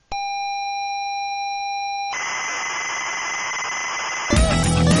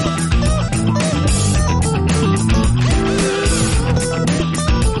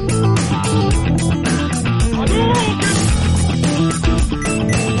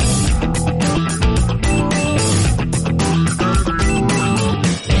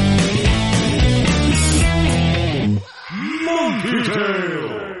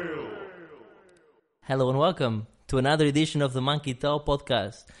Hello and welcome to another edition of the Monkey Tale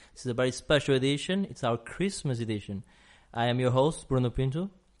podcast. This is a very special edition. It's our Christmas edition. I am your host, Bruno Pinto,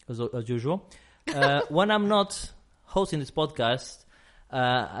 as usual. When I'm not hosting this podcast,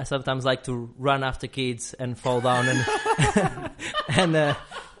 I sometimes like to run after kids and fall down and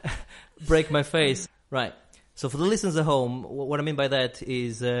break my face. Right. So for the listeners at home, what I mean by that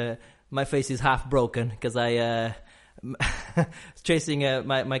is my face is half broken because I chasing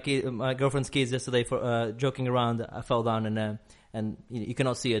my girlfriend's kids yesterday for joking around. I fell down and you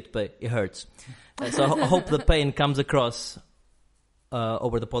cannot see it, but it hurts. So I hope the pain comes across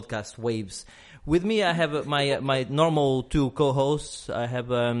over the podcast waves. With me, I have my normal two co-hosts. I have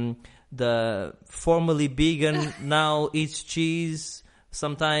the formerly vegan, now eats cheese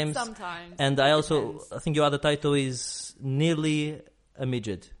sometimes. And I think your other title is nearly a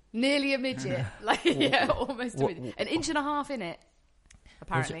midget. Nearly a midget. Almost a midget. An inch and a half in it,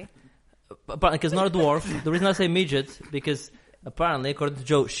 apparently. But because not a dwarf. The reason I say midget, because apparently, according to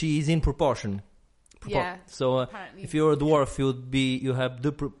Joe, she is in proportion. So if you're a dwarf, you have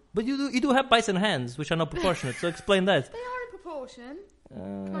but you do have bison hands, which are not proportionate. So explain that. They are in proportion.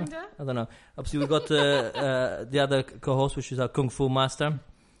 Kinda. I don't know. Obviously, we got the other co-host, which is our kung fu master,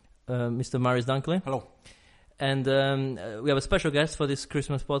 Mr. Marius Dunkley. Hello. And we have a special guest for this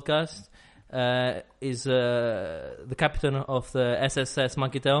Christmas podcast. Is the captain of the SSS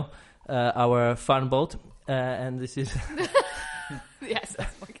Monkey Tale, our fun boat, and this is the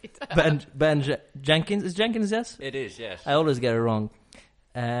SS Monkey Tale. Ben Jenkins. Is Jenkins? Yes. It is. Yes. I always get it wrong.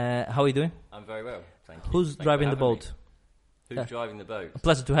 How are you doing? I'm very well, thank you. Who's driving the boat? Who's driving the boat? A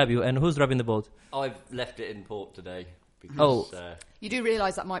pleasure to have you. And who's driving the boat? I've left it in port today. Because, you do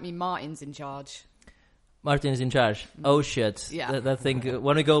realise that might mean Martin's in charge. Martin's in charge. Oh shit! Yeah. That thing.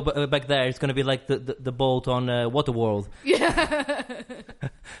 When we go back there, it's going to be like the boat on Waterworld. Yeah.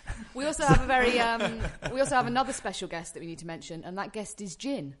 We also have we also have another special guest that we need to mention, and that guest is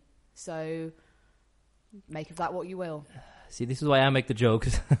Jin. So make of that what you will. See, this is why I make the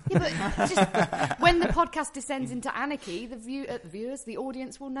jokes. Yeah, but just when the podcast descends into anarchy, the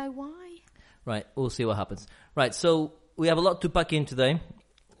audience will know why. Right, we'll see what happens. Right, so we have a lot to pack in today.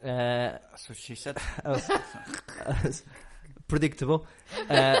 That's what she said. Predictable.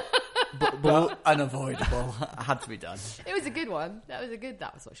 But unavoidable. Had to be done. It was a good one. That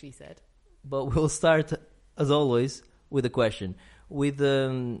was what she said. But we'll start, as always, with a question. With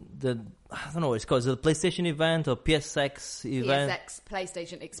the I don't know what it's called, the PlayStation event or PSX event? PSX,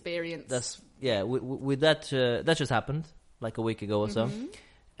 PlayStation Experience. With that, that just happened like a week ago or so.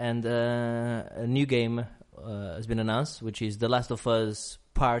 And a new game has been announced, which is The Last of Us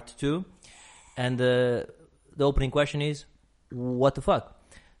Part 2. And the opening question is, what the fuck?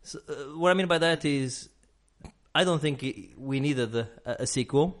 So, what I mean by that is, I don't think we needed a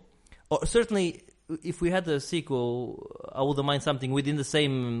sequel. Or certainly, if we had a sequel, I wouldn't mind something within the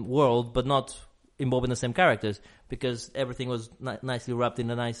same world, but not involving the same characters, because everything was nicely wrapped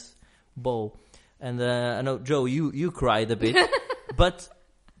in a nice bow. And I know, Joe, you cried a bit, but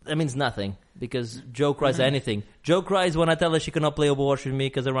that means nothing, because Joe cries at anything. Joe cries when I tell her she cannot play Overwatch with me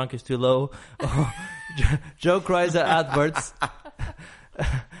because her rank is too low. Joe cries at adverts.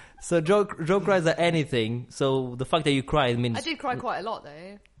 So Joe cries at anything. So the fact that you cried means... I did cry quite a lot,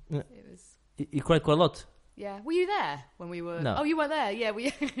 though. You cried quite a lot? Yeah. Were you there when we were... No. Oh, you were there. Yeah.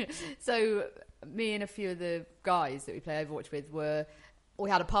 So me and a few of the guys that we play Overwatch with we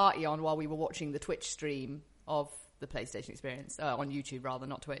had a party on while we were watching the Twitch stream of the PlayStation Experience, on YouTube rather,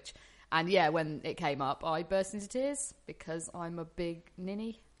 not Twitch. And yeah, when it came up, I burst into tears because I'm a big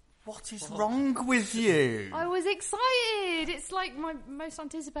ninny. What is wrong with you? I was excited. It's like my most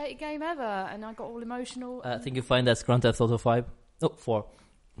anticipated game ever, and I got all emotional. I think you find that's Grand Theft Auto 5. No, 4.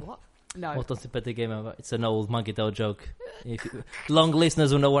 What? No. Most anticipated game ever. It's an old Monkey Tale joke. Long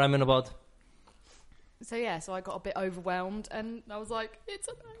listeners will know what I mean about. So I got a bit overwhelmed, and I was like, it's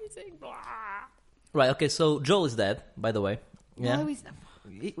amazing. Blah. Right, okay, so Joel is dead, by the way. Yeah? No, he's not.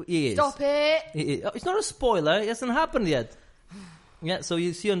 He is. Stop it! It's not a spoiler, it hasn't happened yet. Yeah, so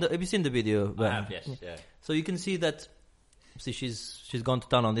you see have you seen the video? I have, yes, yeah. So you can see that, she's gone to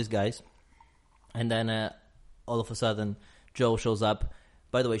town on these guys, and then all of a sudden, Joel shows up.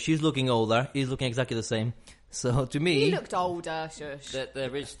 By the way, she's looking older, he's looking exactly the same. So to me... He looked older, shush.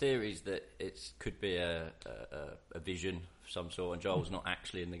 There is theories that it could be a vision of some sort, and Joel's not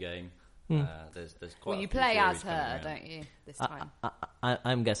actually in the game. There's quite you play as her, don't you, this time?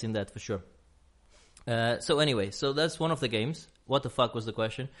 I'm guessing that for sure. So anyway, so that's one of the games. What the fuck was the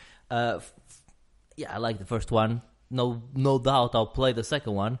question? I like the first one. No doubt I'll play the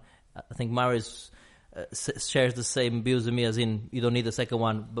second one. I think Marius shares the same views as me, as in you don't need the second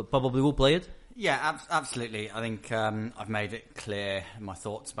one, but probably will play it. Yeah, absolutely. I think I've made it clear my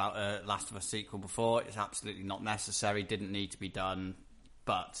thoughts about Last of Us sequel before. It's absolutely not necessary, didn't need to be done,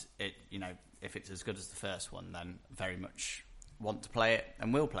 but it, if it's as good as the first one, then very much want to play it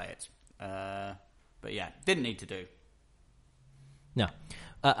and will play it. But yeah, didn't need to do. No.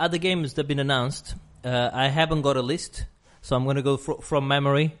 Other games that have been announced, I haven't got a list, so I'm going to go from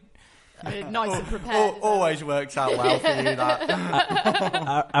memory. Nice and prepared. Always works out well for you,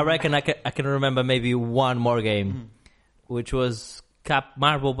 that. I reckon I can remember maybe one more game, which was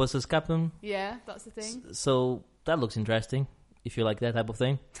Marvel vs. Capcom. Yeah, that's the thing. So that looks interesting, if you like that type of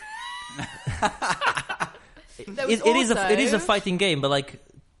thing. It is a fighting game, but like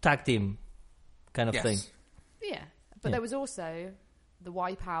tag team kind of thing. Yeah, but there was also the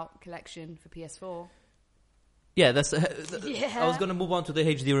Wipeout collection for PS4. Yeah, that's. I was going to move on to the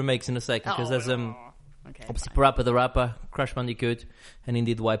HD remakes in a second because there's obviously Parappa the Rapper, Crash Bandicoot, and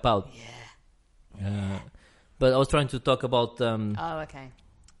indeed Wipeout. Yeah. But I was trying to talk about the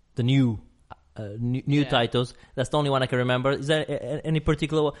new titles. That's the only one I can remember. Is there any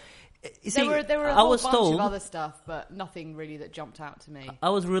particular one? There were a whole bunch of other stuff, but nothing really that jumped out to me.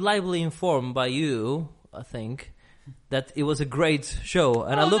 I was reliably informed by you, I think, that it was a great show,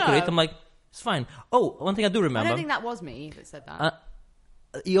 and I look at it, I'm like, it's fine. Oh, one thing I do remember. I don't think that was me that said that.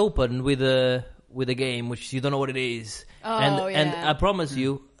 He opened with a game which you don't know what it is, and I promise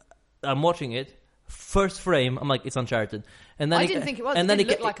you, I'm watching it. First frame, I'm like, it's Uncharted, and then I didn't think it was. It didn't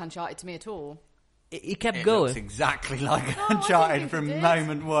look like Uncharted to me at all. It kept going. Looks exactly like Uncharted from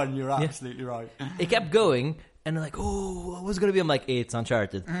moment one. You're absolutely right. It kept going, and I'm like, oh, what's gonna be? I'm like, it's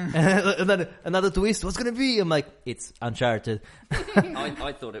Uncharted. And then another twist. What's gonna be? I'm like, it's Uncharted.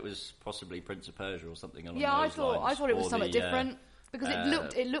 I thought it was possibly Prince of Persia or something along those lines. I thought it was something different because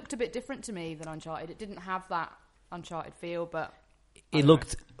it looked a bit different to me than Uncharted. It didn't have that Uncharted feel, but it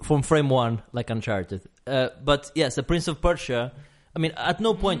looked from frame one like Uncharted. But yes, the Prince of Persia. I mean, at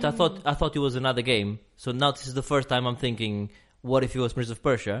no point I thought it was another game. So now this is the first time I'm thinking, what if it was Prince of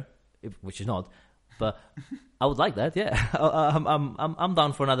Persia? Which is not, but I would like that. Yeah, I'm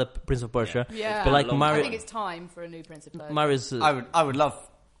down for another Prince of Persia. Yeah, but like Mario, I think it's time for a new Prince of Persia. Mario's. I would love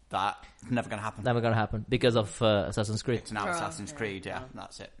that. Never going to happen. Never going to happen because of Assassin's Creed. It's now Assassin's Creed. Yeah,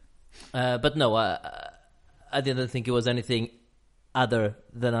 that's it. But no, I didn't think it was anything other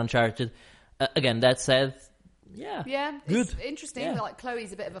than Uncharted. Again, that said. Yeah, good. It's interesting. Yeah. Like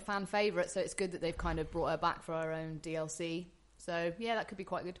Chloe's a bit of a fan favourite, so it's good that they've kind of brought her back for her own DLC. So yeah, that could be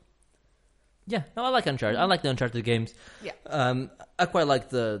quite good. Yeah, no, I like Uncharted. I like the Uncharted games. Yeah, I quite like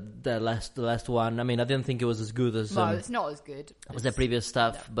the last one. I mean, I didn't think it was as good as no, it's not as good as the previous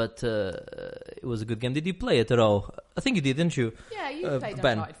stuff, but it was a good game. Did you play it at all? I think you did, didn't you? Yeah, you played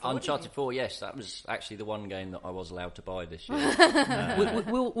Ben. Uncharted 4. Uncharted 4, yes, that was actually the one game that I was allowed to buy this year.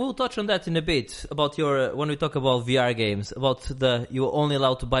 We'll touch on that in a bit about your when we talk about VR games. About you're only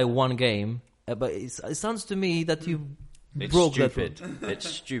allowed to buy one game, but it sounds to me that you. It's broke stupid. that rule. It's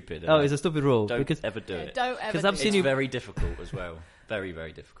stupid. Oh, it's a stupid rule. Don't because ever do it. Don't ever. I've seen it's very difficult as well. Very,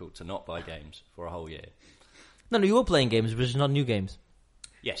 very difficult to not buy games for a whole year. No, you were playing games, but it's not new games.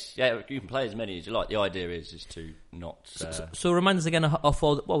 Yes, yeah, you can play as many as you like. The idea is to not. So remind us again of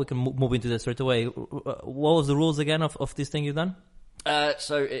all. Well, we can move into this straight away. What was the rules again of this thing you've done?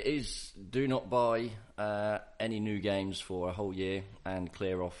 So it is: do not buy any new games for a whole year and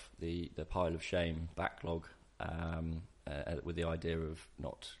clear off the pile of shame backlog. With the idea of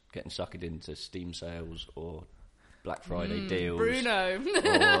not getting suckered into Steam sales or Black Friday deals. Bruno,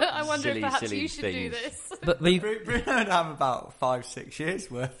 I wonder silly, if perhaps silly you should things. do this. But Bruno would have about 5-6 years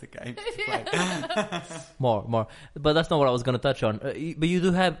worth of games to play. more. But that's not what I was going to touch on. But you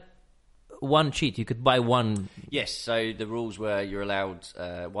do have one cheat. You could buy one. Yes. So the rules were you're allowed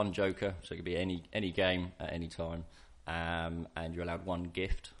one Joker, so it could be any game at any time, and you're allowed one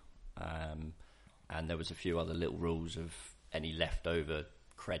gift. And there was a few other little rules of any leftover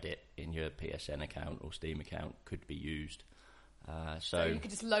credit in your PSN account or Steam account could be used. So you could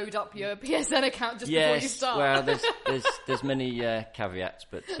just load up your PSN account just before you start. Well, there's many caveats,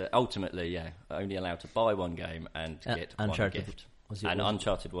 but ultimately, only allowed to buy one game and to get Uncharted one gift.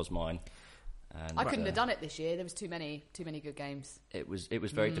 Uncharted was mine. And, I couldn't have done it this year. There was too many good games. It was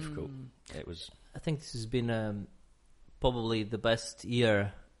very difficult. It was. I think this has been probably the best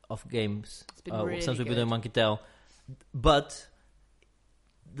year of games it's been really since we've been good. doing Monkey Tale, but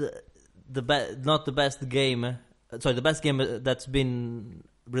not the best game. Sorry, the best game that's been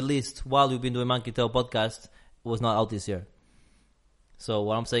released while we've been doing Monkey Tale podcast was not out this year. So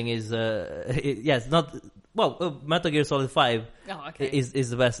what I'm saying is, Metal Gear Solid 5 okay. is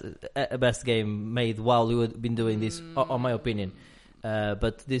the best game made while we've been doing this, on my opinion.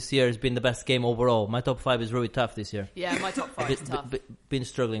 But this year has been the best game overall. My top 5 is really tough this year. Yeah, my top 5 is tough. Been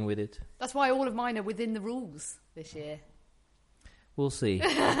struggling with it. That's why all of mine are within the rules this year. We'll see.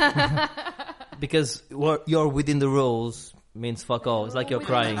 Because you're within the rules means fuck all. It's like you're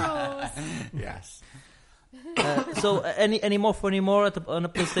crying. Yes. So, any more on a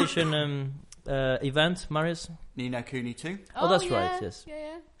PlayStation event, Marius? Ni no Kuni 2. Oh, that's yeah. right. Yes.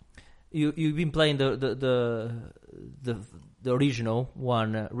 Yeah. You've been playing the original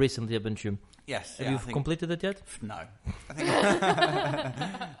one recently, haven't you? Yes. Have you completed it yet? No.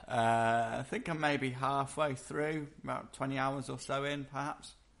 I think I'm maybe halfway through, about 20 hours or so in,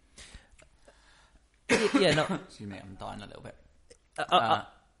 perhaps. Yeah, no. Excuse me, I'm dying a little bit.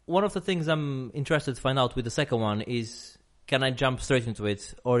 One of the things I'm interested to find out with the second one is, can I jump straight into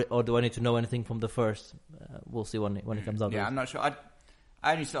it, or do I need to know anything from the first? We'll see when it comes out. Yeah, I'm not sure. I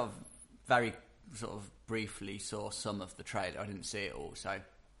only very briefly saw some of the trailer. I didn't see it all, so I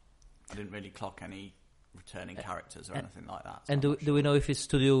didn't really clock any returning characters or anything like that. So and do we know if it's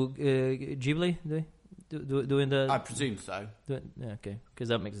Studio Ghibli doing the? I presume so. Yeah, okay, because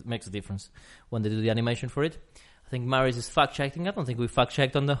that makes a difference when they do the animation for it. I think Marius is fact checking. I don't think we fact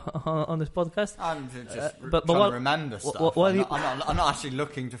checked on this podcast. I'm just but trying to remember stuff. I'm not actually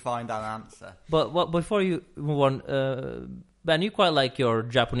looking to find out an answer. But before you move on, Ben, you quite like your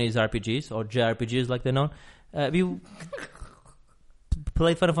Japanese RPGs or JRPGs, like they're known. Have you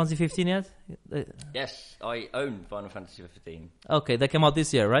played Final Fantasy 15 yet? Yes, I own Final Fantasy 15. Okay, that came out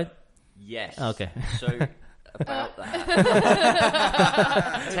this year, right? Yes. Okay. So, about that.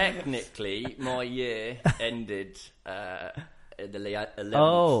 Technically, my year ended the 11th.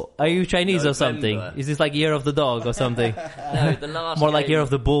 Oh, are you Chinese or something? November. Is this like Year of the Dog or something? No, the last More like game- Year of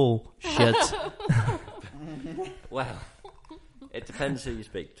the Bull. Shit. Well, it depends who you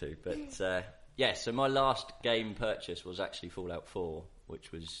speak to, but so my last game purchase was actually Fallout 4,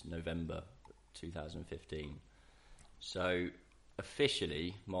 which was November 2015. So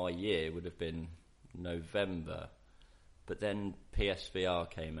officially, my year would have been November, but then PSVR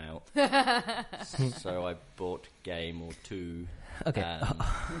came out, so I bought a game or two. Okay.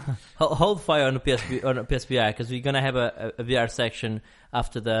 Hold fire on the PSVR, because we're gonna have a VR section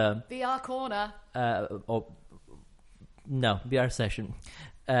after the VR corner. VR session,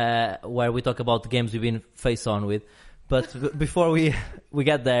 where we talk about the games we've been face on with. But before we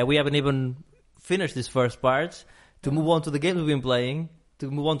get there, we haven't even finished this first part to move on to the games we've been playing, to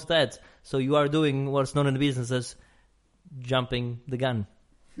move on to that. So you are doing what's known in the business as jumping the gun.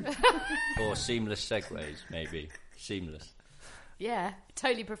 Or seamless segues, maybe. Seamless. Yeah,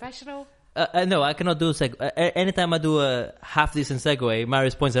 totally professional. No, I cannot do a segue. Anytime I do a half-decent segue,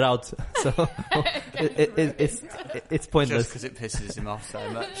 Marius points it out. So it's pointless. Just because it pisses him off so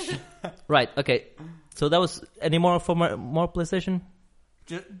much. Right, okay. So that was... Any more for more PlayStation?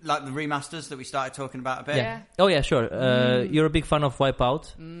 Just like the remasters that we started talking about a bit. Yeah. Oh, yeah, sure. You're a big fan of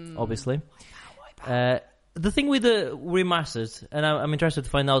Wipeout, obviously. The thing with the remasters, and I'm interested to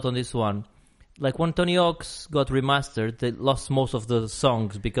find out on this one, like when Tony Hawk's got remastered, they lost most of the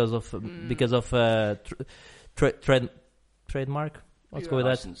songs because of trademark. Let's go with that.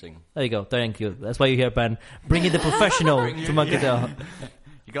 Licensing. There you go. Thank you. That's why you're here, Ben. Bring in the professional to Monkey Tail.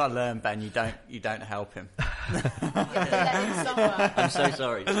 You got to learn, Ben. You don't help him. I'm so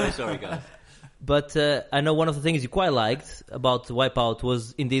sorry. So sorry, guys. But I know one of the things you quite liked about Wipeout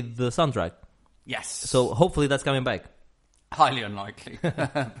was indeed the soundtrack. Yes. So hopefully that's coming back. Highly unlikely.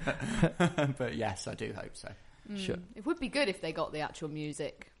 But yes, I do hope so. Sure. It would be good if they got the actual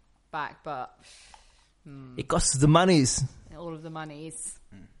music back, but It costs the monies. all of the monies.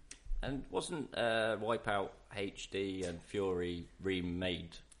 And wasn't Wipeout HD and Fury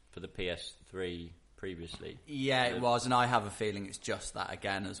remade for the PS3 previously? Yeah, it was, and I have a feeling it's just that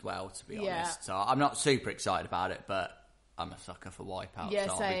again as well, to be Yeah. honest. So I'm not super excited about it, but I'm a sucker for Wipeout, Yeah,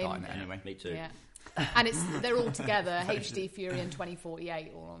 so I'll same. be buying it anyway. Me too. Yeah. And they're all together, HD, Fury and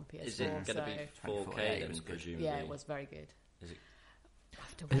 2048 all on PS4. Is it going to so be 4K 2048 then, was good. presumably? yeah, it was very good. Is it- I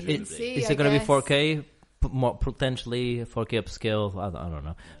have to wait and see, Is I it going to be guess. 4K? More potentially 4K upscale? I don't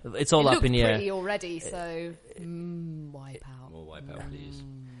know. It's all It up looked in the air. pretty already, so Wipeout. More Wipeout, please.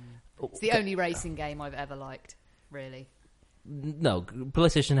 It's the only racing game I've ever liked, really. No,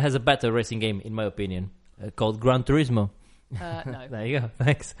 PlayStation has a better racing game, in my opinion, called Gran Turismo. No. There you go.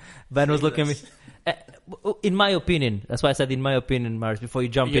 Thanks. Ben was looking at me. In my opinion, that's why I said in my opinion, Marius, before you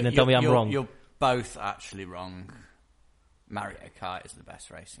jump in and tell me I'm wrong. You're both actually wrong. Mario Kart is the best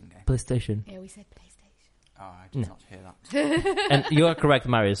racing game. PlayStation. Yeah, we said PlayStation. Oh, I did not hear that. And you are correct,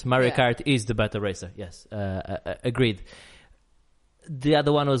 Marius. Mario Yeah. Kart is the better racer. Yes, agreed. The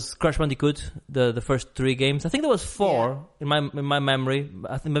other one was Crash Bandicoot, the first 3 games. I think there was 4 in my memory.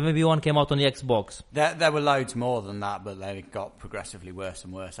 I think maybe one came out on the Xbox. There were loads more than that, but they got progressively worse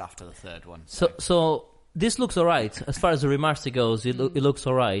and worse after the 3rd one. So this looks alright as far as the remaster goes. It looks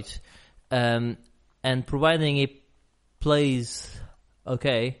alright, and providing it plays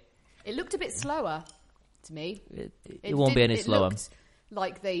okay. It looked a bit slower to me. It won't be any slower. It looked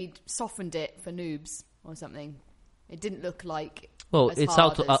like they'd softened it for noobs or something. It didn't look like. Well, as it's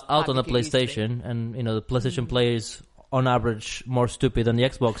hard out as on the Bandicoot used to be. PlayStation, and the PlayStation player is on average more stupid than the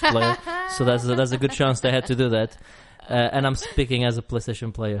Xbox player, so that's a good chance they had to do that. And I'm speaking as a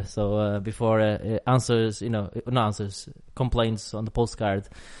PlayStation player, so before complaints on the postcard,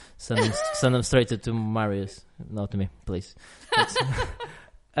 send them straight to Marius, not to me, please.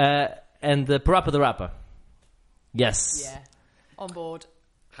 And Parappa the Rapper, yes, Yeah, on board.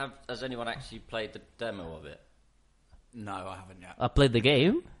 Has anyone actually played the demo of it? No, I haven't yet. I played the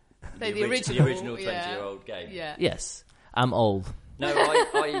game. The original, the original 20-year-old game. Yeah. Yes, I'm old. No,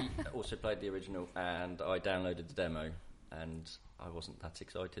 I also played the original, and I downloaded the demo, and I wasn't that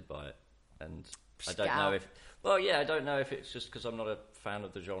excited by it. And I don't know if... Well, yeah, I don't know if it's just because I'm not a fan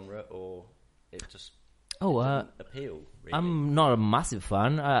of the genre, or it just didn't appeal, really. I'm not a massive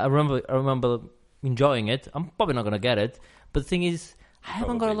fan. I remember enjoying it. I'm probably not going to get it. But the thing is, I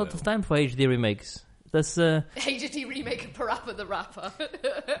haven't got a lot of time for HD remakes. That's HD remake of Parappa the Rapper.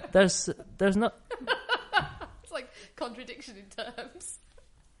 there's not... It's like contradiction in terms.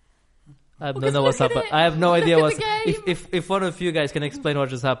 I don't know what's happened. I have no idea look what's... at the game. If one of you guys can explain what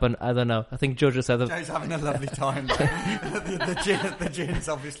just happened, I don't know. I think Jojo said... Joe's having a lovely time. the gin's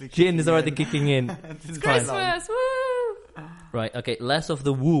obviously... Gin is already kicking in. It's Christmas, woo! Right, okay. Less of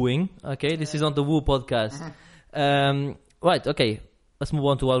the wooing. Okay, this is not the woo podcast. Right, okay. Let's move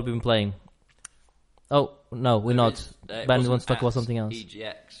on to what we've been playing. Oh, no, we're not. Ben wants to talk about something else.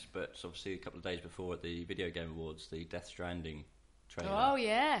 EGX, but obviously a couple of days before at the Video Game Awards, the Death Stranding trailer. Oh,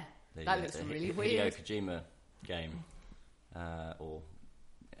 yeah. That looks the really Hideo weird. Kojima game. Or...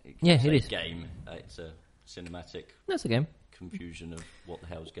 Yeah, it is. Game. It's a cinematic That's a game. confusion of what the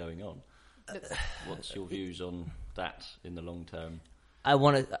hell's going on. What's your views on that in the long term? I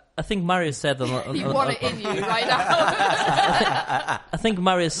think Marius said... You want it in you right now. I think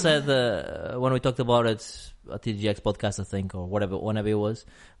Marius said when we talked about it at the EGX podcast, I think, or whenever it was,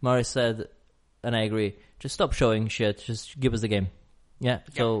 Marius said, and I agree, just stop showing shit, just give us the game. Yeah,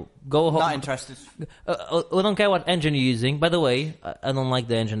 so go home. Not interested. We don't care what engine you're using. By the way, I don't like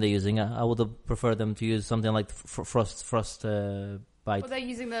the engine they're using. I would have preferred them to use something like Frostbite. Well, they're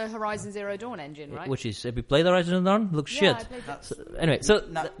using the Horizon Zero Dawn engine, right? Which is, have you played Horizon Dawn? Looks Yeah, shit. I played that. Anyway,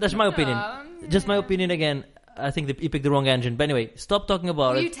 that's my opinion. Just my opinion again. I think you picked the wrong engine. But anyway, stop talking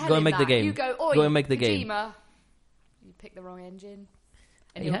about You it. tell Go and him make the that. game. You go, oi, go and make the game. Kojima, you picked the wrong engine.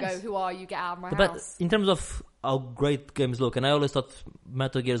 And He he'll has. go, who are you? Get out of my But house. in terms of how great games look, and I always thought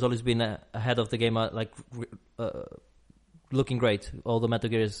Metal Gear has always been ahead of the game, looking great. All the Metal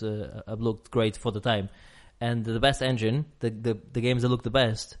Gears have looked great for the time. And the best engine, the games that look the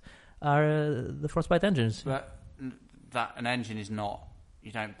best, are the Frostbite engines. But that an engine is not...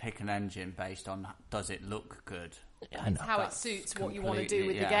 You don't pick an engine based on does it look good. Yeah, I know. How it That's suits what you want to do completely-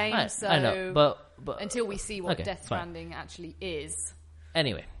 with the yeah. game. So I know, but until we see what okay, Death fine. Stranding actually is.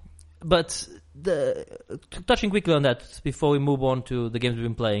 Anyway, but touching quickly on that before we move on to the games we've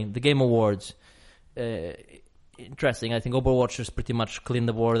been playing, the Game Awards. Interesting. I think Overwatch has pretty much cleaned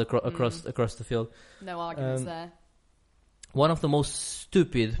the board across the field. No arguments there. One of the most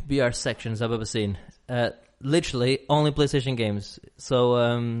stupid BR sections I've ever seen. Literally only PlayStation games. So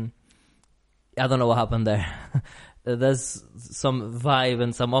I don't know what happened there. There's some Vive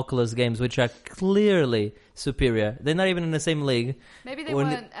and some Oculus games which are clearly superior. They're not even in the same league. Maybe they when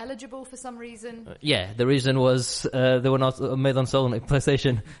weren't eligible for some reason. Yeah, the reason was they were not made on Sony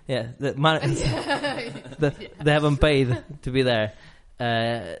PlayStation. Yeah, they haven't paid to be there.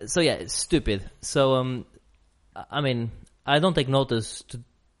 So yeah, it's stupid. So I mean, I don't take notice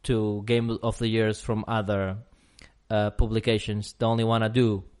to Game of the Years from other publications. The only one I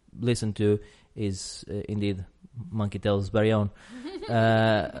do listen to is indeed Monkey Tale's very own.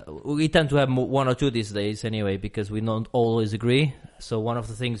 We tend to have one or two these days anyway, because we don't always agree. So one of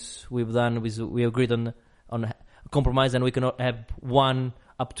the things we've done is we agreed on a compromise, and we can have 1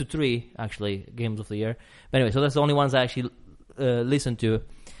 up to 3 actually games of the year. But anyway, so that's the only ones I actually listen to,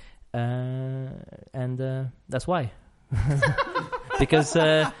 and that's why. Because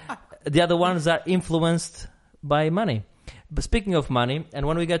the other ones are influenced by money. But speaking of money, and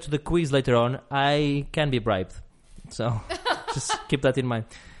when we get to the quiz later on, I can be bribed. So just keep that in mind.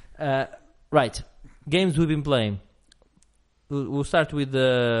 Right. Games we've been playing. we'll start with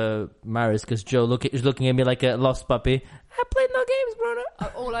Maris, because Joe is looking at me like a lost puppy. I played no games, Bruno.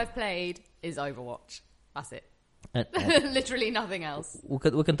 All I've played is Overwatch. That's it. And Literally nothing else. we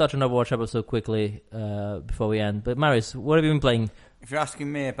can touch on Overwatch episode quickly before we end. But Maris, what have you been playing? If you're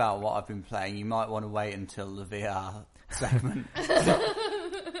asking me about what I've been playing, you might want to wait until the VR segment.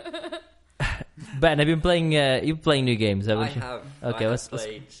 Ben, have you been playing? You're playing new games, haven't I you? have. Okay, I let's- have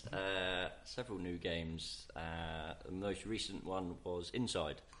played several new games. The most recent one was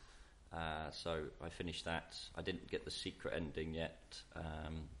Inside. So I finished that. I didn't get the secret ending yet,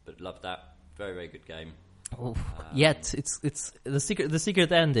 but loved that. Very, very good game. Yet it's the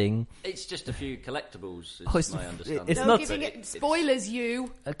secret ending. It's just a few collectibles, is Oh, it's- my understanding. it's No not- giving But it spoilers,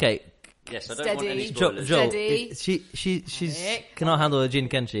 you. Okay, Yes, I don't want any Steady. spoilers. Joe, Steady. she's Nick. cannot handle a gin,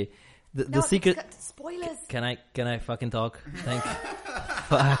 can she? The secret. Spoilers. Can I fucking talk? Thank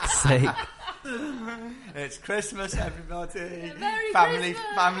fuck's sake. It's Christmas, everybody. Merry family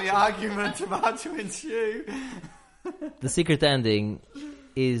Christmas. argument about to ensue. The secret ending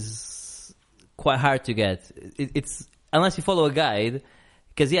is quite hard to get. It's unless you follow a guide,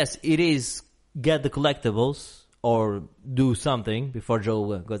 because yes, it is get the collectibles or do something before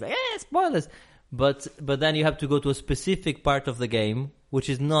Joe goes, spoilers. But then you have to go to a specific part of the game, which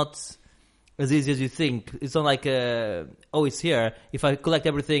is not as easy as you think. It's not like, it's here. If I collect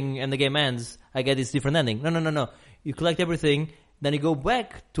everything and the game ends, I get this different ending. No. You collect everything, then you go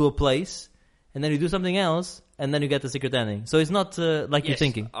back to a place, and then you do something else, and then you get the secret ending. So it's not like you're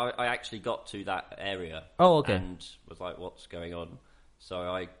thinking. I actually got to that area. Oh, okay. And was like, what's going on? So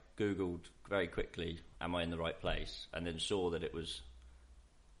I Googled very quickly, am I in the right place? And then saw that it was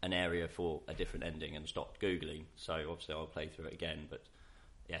an area for a different ending and stopped Googling. So obviously I'll play through it again. But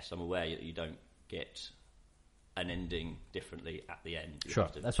yes, I'm aware that you don't get an ending differently at the end. You Sure,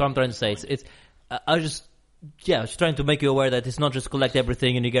 have to that's what I'm trying to say. find It's I was just trying to make you aware that it's not just collect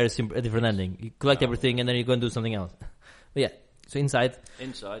everything and you get a different ending. You collect everything and then you go and do something else. But yeah, so Inside.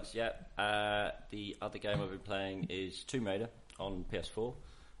 Inside, yeah. The other game I've been playing is Tomb Raider on PS4.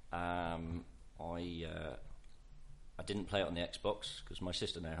 I didn't play it on the Xbox because my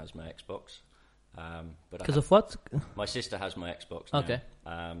sister now has my Xbox. But Because of what? my sister has my Xbox now. Okay.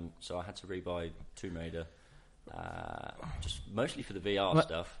 So I had to rebuy Tomb Raider, just mostly for the VR What?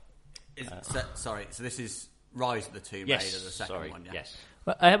 stuff. Sorry, so this is Rise of the Tomb Yes, Raider, the second sorry, one, yeah? yes.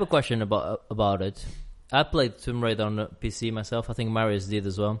 Well, I have a question about it. I played Tomb Raider on the PC myself. I think Marius did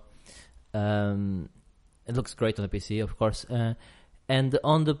as well. It looks great on the PC, of course. And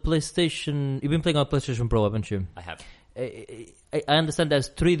on the PlayStation, you've been playing on PlayStation Pro, haven't you? I have. I understand there's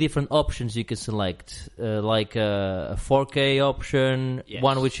 3 different options you can select, like a 4K option, Yes.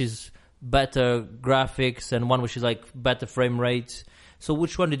 one which is better graphics, and one which is like better frame rate. So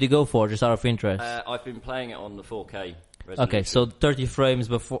which one did you go for, just out of interest? I've been playing it on the 4K resolution. Okay, so 30 frames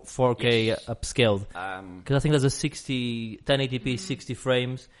but 4K Yes. upscaled. Because I think there's a 1080p 60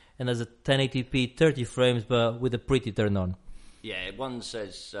 frames, and there's a 1080p 30 frames but with a pretty turned on. Yeah, one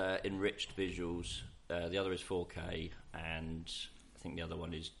says enriched visuals, the other is 4K, and I think the other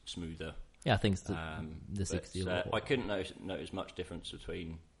one is smoother. Yeah, I think it's the But, 60. I couldn't notice much difference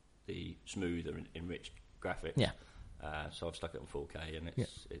between the smoother and enriched graphics. Yeah. So I've stuck it on 4K, and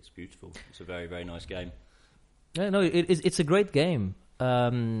it's beautiful. It's a very, very nice game. No, it's a great game.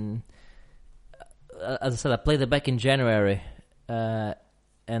 As I said, I played it back in January, and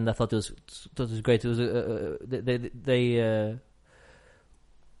I thought it was great. It was they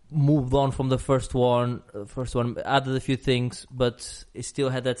moved on from the first one, added a few things, but it still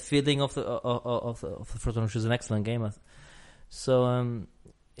had that feeling of the first one, which was an excellent game. So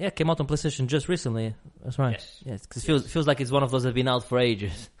it came out on PlayStation just recently. That's right. Yes, because it feels like it's one of those that have been out for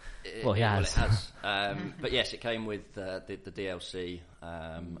ages. Well, it yes. has. But yes, it came with the DLC,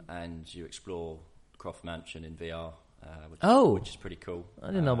 and you explore Croft Mansion in VR, which is pretty cool. I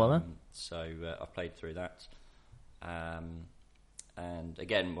didn't know about that. So I played through that. And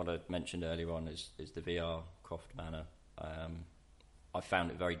again, what I mentioned earlier on is the VR Croft Manor. I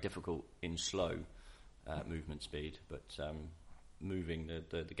found it very difficult in slow movement speed, but moving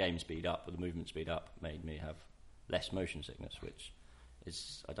the game speed up or the movement speed up made me have less motion sickness, which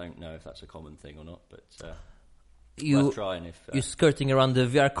is, I don't know if that's a common thing or not, but worth trying if... You're skirting around the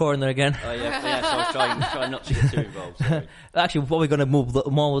VR corner again. Oh, yeah, so I was trying not to get too involved. Sorry. Actually, we're probably going to move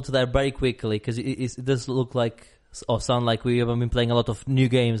on to that very quickly, because it does look like, or sound like we haven't been playing a lot of new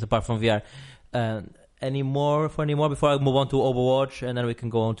games apart from VR. Any more before I move on to Overwatch, and then we can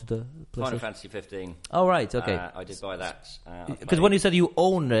go on to the Final PlayStation? Fantasy 15. Oh, right, okay. I did buy that. Because when you said you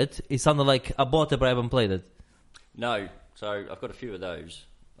own it, it sounded like I bought it, but I haven't played it. No, so I've got a few of those.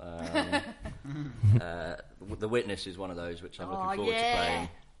 The Witness is one of those which I'm Oh, looking forward yeah. to playing.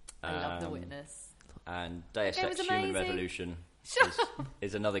 I love The Witness. And Deus That game was Ex Human amazing. Revolution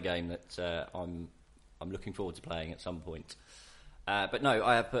is another game that I'm looking forward to playing at some point. But no,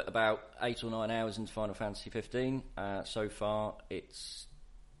 I have put about 8 or 9 hours into Final Fantasy 15. So far, it's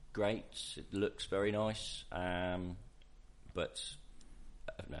great. It looks very nice. But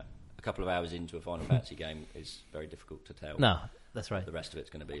no, a couple of hours into a Final Fantasy game is very difficult to tell No, that's right. what the rest of it's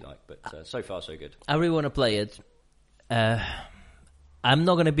going to be like. But so far, so good. I really want to play it. I'm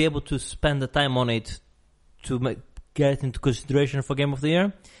not going to be able to spend the time on it to get it into consideration for Game of the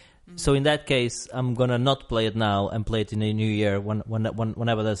Year. So in that case, I'm gonna not play it now and play it in the new year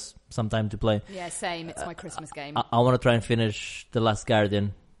whenever there's some time to play. Yeah, same. It's my Christmas game. I want to try and finish The Last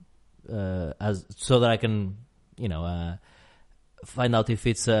Guardian, so that I can, find out if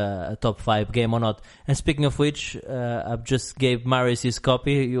it's a top 5 game or not. And speaking of which, I've just gave Marius his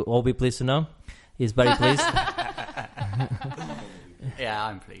copy. You all be pleased to know. He's very pleased. Yeah,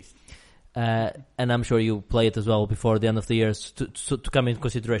 I'm pleased. And I'm sure you play it as well before the end of the year to come into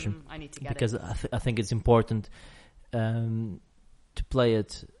consideration. I need to get Because it. I think it's important to play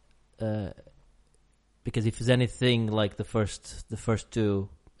it, because if there's anything like the first two,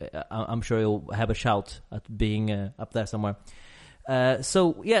 I'm sure you'll have a shout at being up there somewhere.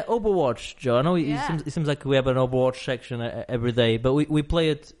 So yeah, Overwatch, Joe. I know it seems like we have an Overwatch section every day, but we play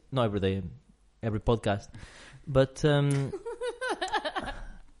it not every day, every podcast, but.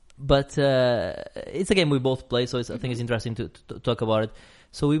 But it's a game we both play, so I think it's interesting to talk about it.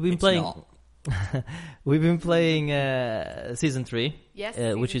 So we've been playing. We've been playing season 3, Yes,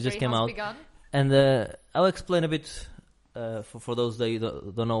 which season just 3 came has out, begun. and I'll explain a bit for those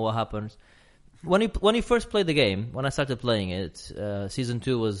that don't know what happens. When you first played the game, when I started playing it, season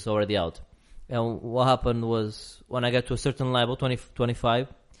 2 was already out, and what happened was when I got to a certain level, 25,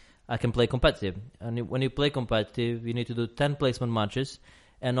 I can play competitive, and when you play competitive, you need to do 10 placement matches.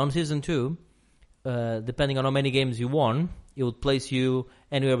 And on season 2, depending on how many games you won, it would place you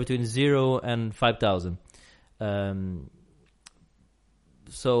anywhere between 0 and 5,000.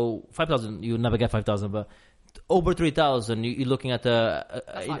 So 5,000, you never get 5,000, but over 3,000, you're looking at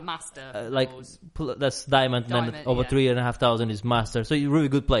That's like master. that's diamond, and then over 3,500 is master. So you're really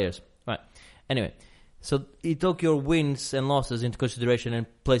good players, right? Anyway, so it took your wins and losses into consideration and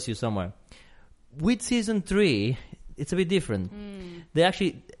place you somewhere. With season 3, it's a bit different.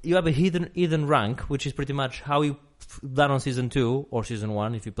 You have a hidden rank, which is pretty much how you done on season 2 or season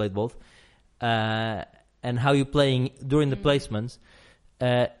 1 if you played both, and how you playing during the placements.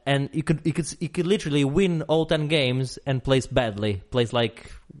 And you could literally win all 10 games and place badly, place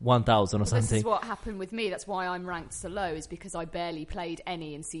like 1,000 or something. This is what happened with me. That's why I'm ranked so low, is because I barely played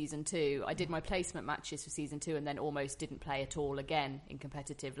any in season 2. I did my placement matches for season 2 and then almost didn't play at all again in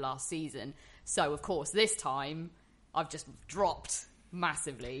competitive last season. So of course this time I've just dropped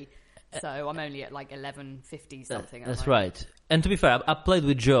massively. So I'm only at like 1150 something. That's right. And to be fair, I played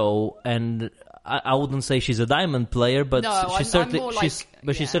with Jo, and I wouldn't say she's a diamond player, but she's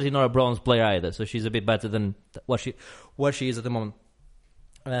certainly not a bronze player either. So she's a bit better than what she is at the moment.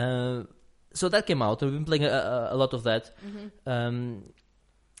 So that came out. We've been playing a lot of that.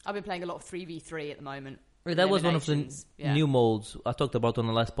 I've been playing a lot of 3v3 at the moment. That was one of the new modes I talked about on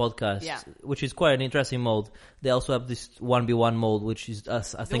the last podcast, which is quite an interesting mode. They also have this 1v1 mode, which is, I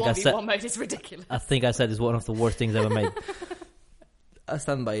think I said, 1v1 mode is ridiculous. I think I said is one of the worst things ever made. I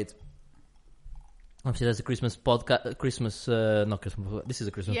stand by it. Obviously, there's a Christmas podcast. This is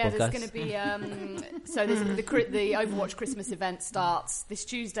a Christmas podcast. Yeah, there's going to be. So there's the Overwatch Christmas event starts this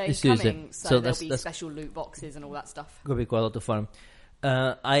Tuesday coming. So there'll be special loot boxes and all that stuff. Going to be quite a lot of fun.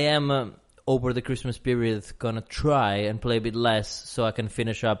 I am over the Christmas period gonna try and play a bit less, so I can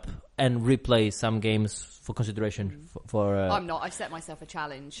finish up and replay some games for consideration. I'm not. I set myself a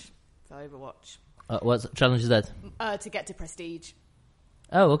challenge for Overwatch. What challenge is that? To get to Prestige.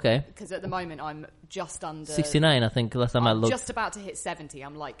 Oh, okay. Because at the moment I'm just under 69. I think last time I looked. Just about to hit 70.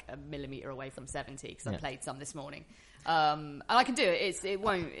 I'm like a millimeter away from 70 because I played some this morning. And I can do it.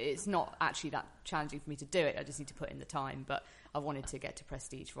 It's not actually that challenging for me to do it. I just need to put in the time. But I wanted to get to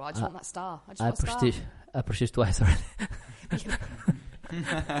Prestige. I just want that star. I Prestige twice already.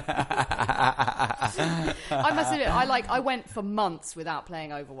 I must admit, I went for months without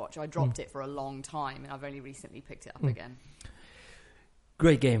playing Overwatch. I dropped it for a long time, and I've only recently picked it up again.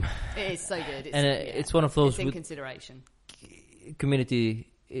 Great game. It is so good. It's one of those. It's in consideration. Community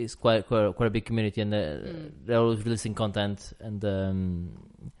is quite a big community, and they're always releasing content, and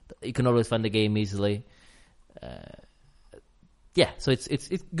you can always find the game easily. So it's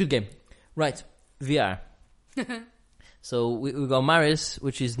a good game. Right, VR. So we got Marius,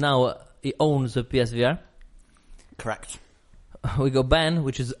 which is now he owns a PSVR. Correct. We got Ben,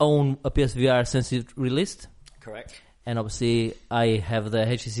 which is own a PSVR since it released. Correct. And obviously, I have the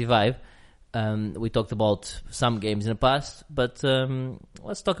HTC Vive. We talked about some games in the past, but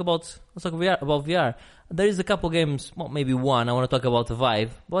let's talk about VR. There is a couple games, well, maybe one. I want to talk about the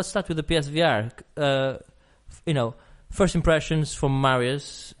Vive. But let's start with the PSVR. First impressions from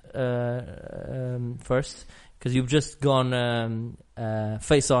Marius first, because you've just gone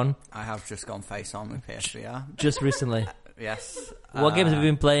face on. I have just gone face on with PSVR. Just recently. Yes. What games have you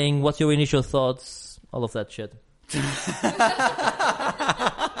been playing? What's your initial thoughts? All of that shit.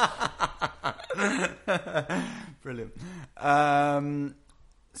 Brilliant.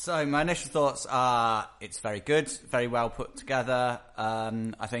 So my initial thoughts are it's very good, very well put together.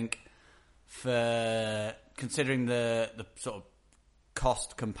 I think for considering the sort of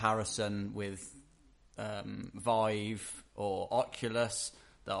cost comparison with Vive or Oculus,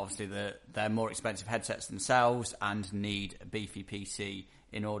 that obviously they're more expensive headsets themselves and need a beefy PC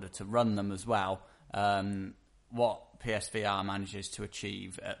in order to run them as well. What PSVR manages to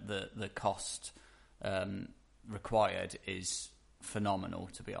achieve at the cost required is phenomenal,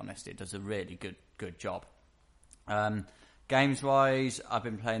 to be honest. It does a really good job. Games wise, I've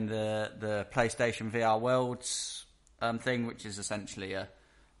been playing the PlayStation VR Worlds thing, which is essentially a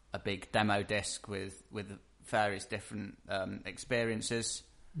big demo disc with various different experiences.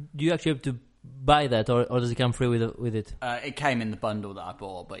 Do you actually have to buy that, or does it come free with it? It came in the bundle that I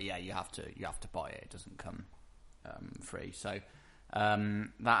bought, but yeah, you have to buy it. It doesn't come free. So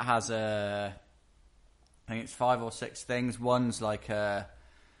that has I think it's 5 or 6 things. One's like in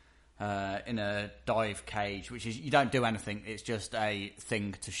a dive cage, which is you don't do anything. It's just a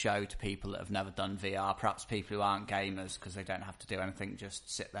thing to show to people that have never done VR. Perhaps people who aren't gamers, because they don't have to do anything.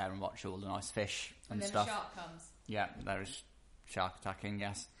 Just sit there and watch all the nice fish and stuff. And then a shark comes. Yeah, there is shark attacking.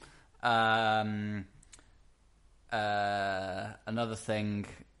 Yes. Another thing,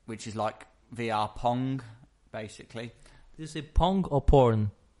 which is like VR Pong, basically. Did you say Pong or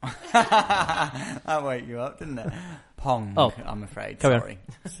porn? That woke you up, didn't it? Pong, oh, I'm afraid. Sorry.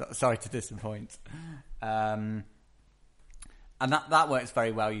 Sorry to disappoint. And that works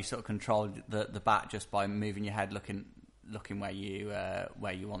very well. You sort of control the bat just by moving your head, looking where you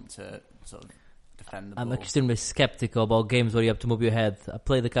want to sort of defend the ball. I'm extremely skeptical about games where you have to move your head. I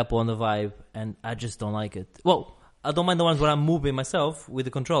played a couple on the Vive, and I just don't like it. Well, I don't mind the ones where I'm moving myself with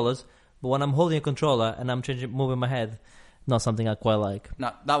the controllers, but when I'm holding a controller and I'm moving my head, not something I quite like.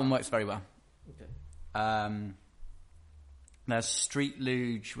 No, that one works very well. Okay. There's Street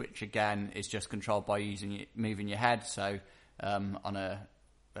Luge, which again is just controlled by moving your head. So on a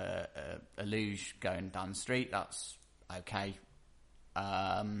luge going down the street, that's okay.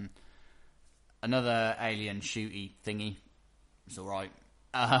 Another alien shooty thingy, it's all right.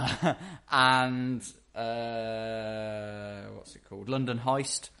 And what's it called? London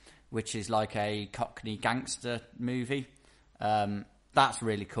Heist, which is like a Cockney gangster movie. That's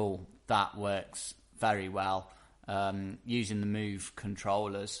really cool. That works very well. Using the Move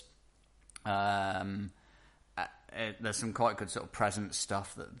controllers. There's some quite good sort of presence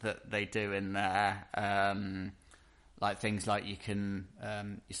stuff that they do in there. Like things like you can,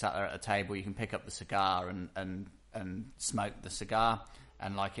 you sat there at a table, you can pick up the cigar and smoke the cigar,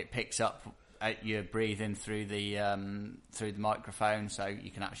 and like it picks up your breathing through the microphone, so you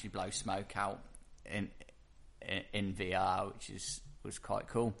can actually blow smoke out in VR, which was quite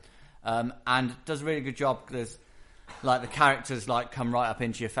cool. And does a really good job. There's like the characters like come right up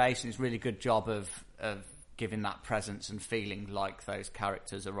into your face, and it's a really good job of giving that presence and feeling like those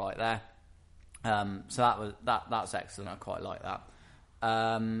characters are right there. So that's excellent. I quite like that.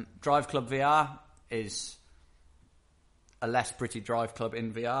 Drive Club VR is a less pretty Drive Club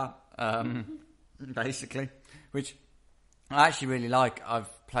in VR, basically, which I actually really like. I've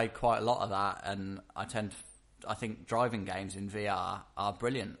played quite a lot of that, and I think driving games in VR are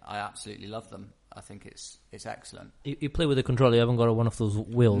brilliant. I absolutely love them. I think it's excellent. You play with the controller, you haven't got one of those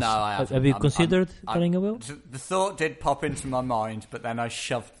wheels. No, I haven't. Have you considered getting a wheel? The thought did pop into my mind, but then I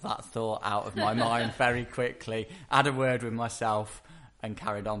shoved that thought out of my mind very quickly, had a word with myself, and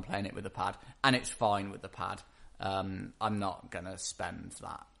carried on playing it with the pad. And it's fine with the pad. I'm not going to spend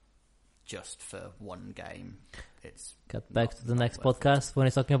that just for one game. It's cut back to the next podcast when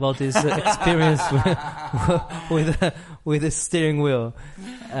he's talking about his experience with the steering wheel.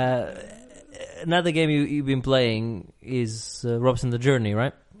 Another game you've been playing is Robson the Journey,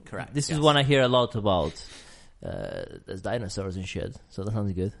 right? Correct. This is one I hear a lot about. There's dinosaurs and shit, so that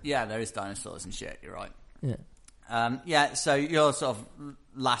sounds good. Yeah, there is dinosaurs and shit, you're right. Yeah. So you're sort of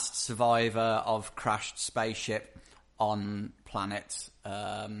last survivor of crashed spaceship on planet.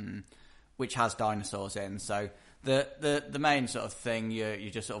 which has dinosaurs in. So the main sort of thing, you're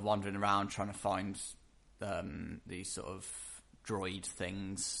just sort of wandering around trying to find these sort of droid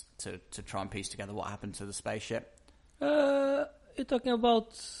things to try and piece together what happened to the spaceship. You're talking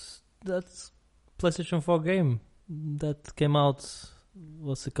about that PlayStation 4 game that came out,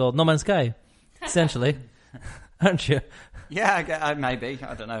 what's it called? No Man's Sky, essentially. Aren't you? Yeah, maybe.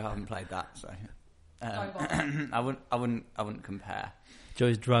 I don't know. I haven't played that, so I wouldn't compare.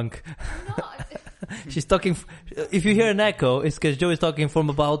 Joey's drunk. No, She's talking. If you hear an echo, it's because Joey's talking from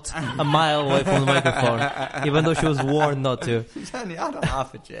about a mile away from the microphone, even though she was warned not to. She's only had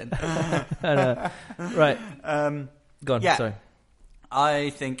half a gin. Right. Go on. Yeah. Sorry. I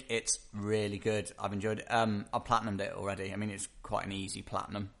think it's really good. I've enjoyed it. I platinumed it already. I mean, it's quite an easy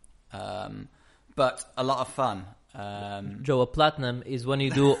platinum, but a lot of fun. Joe, a platinum is when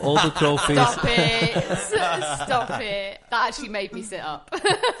you do all the trophies. stop it! Stop it! That actually made me sit up.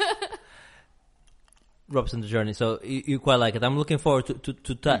 Robson the Journey. So you quite like it. I'm looking forward to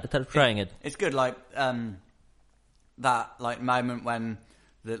trying it. It's good. Like that moment when.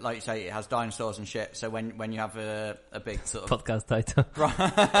 Like you say, it has dinosaurs and shit. So when you have a big sort of Podcast title.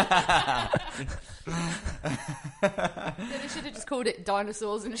 They should have just called it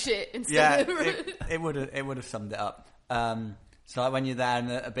dinosaurs and shit instead. Yeah, it would have summed it up. So like when you're there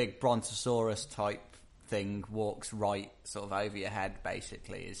and a big brontosaurus type thing walks right sort of over your head,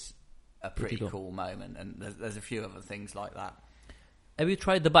 basically, is a pretty cool moment. And there's a few other things like that. Have you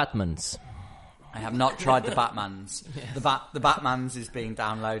tried the Batmans? I have not tried the Batmans. Yes. The Batmans is being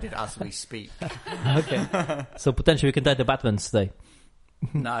downloaded as we speak. Okay. So potentially we can try the Batmans today.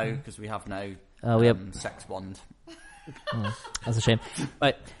 No, because we have no sex wand. Oh, that's a shame.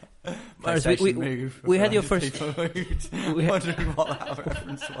 Right. Marius, we had your first. Wondering what that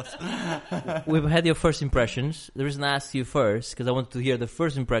reference was. We've had your first impressions. The reason I asked you first because I wanted to hear the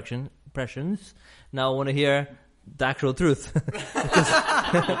first impressions. Now I want to hear the actual truth.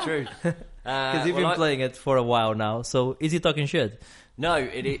 The truth. Because you've been playing it for a while now, so is he talking shit? No,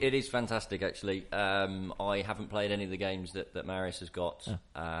 it is fantastic, actually. I haven't played any of the games that Marius has got.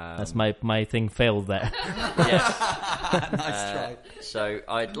 That's my thing failed there. Yes. Nice try. So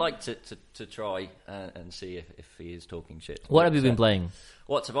I'd like to try and see if he is talking shit. What have you been playing?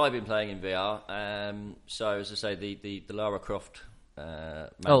 What have I been playing in VR? So, as I say, the Lara Croft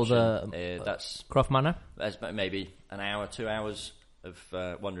mansion, that's Croft Manor? That's maybe an hour, 2 hours of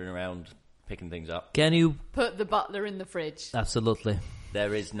wandering around, picking things up. Can you Put the butler in the fridge. Absolutely.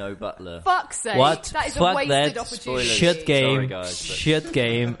 There is no butler. Fuck's sake. What? That is Fuck a wasted that. opportunity. Shit game. Sorry, guys, Shit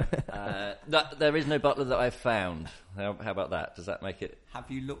game. There is no butler that I've found. How about that? Does that make it? Have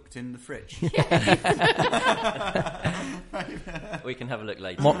you looked in the fridge? We can have a look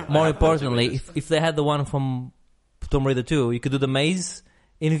later. More importantly, if they had the one from Tomb Raider 2, you could do the maze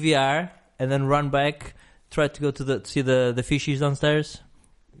in VR and then run back, try to go to see the fishies downstairs.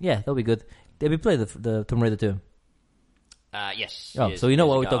 Yeah, that'll be good. Have you played the Tomb Raider 2? Yes. Oh, so you know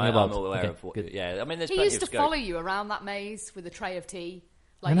what we're talking about. I'm all aware Okay, of what. good. Yeah, I mean, there's He plenty used of to scope. follow you around that maze with a tray of tea.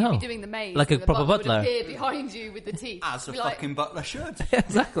 Like, I know. you'd be doing the maze. Like a and the proper butler would butler. appear behind you with the tea. As a Be like, fucking butler should.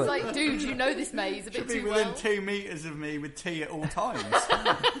 Exactly. It's like, dude, you know this maze a bit Should be too within well. 2 meters of me with tea at all times.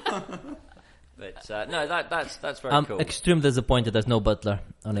 But no, that's very I'm cool. extremely disappointed there's no butler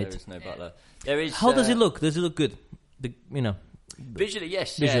on There it. is no butler. There is. How does it look? Does it look good? Visually,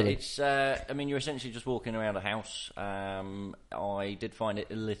 yes. Visually. Yeah, it's. I mean, you're essentially just walking around a house. I did find it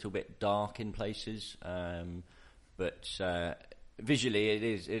a little bit dark in places, but visually, it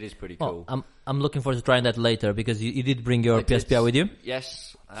is pretty cool. Well, I'm looking forward to trying that later because you did bring your PSVR with you.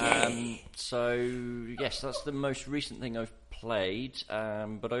 Yes. So yes, that's the most recent thing I've played.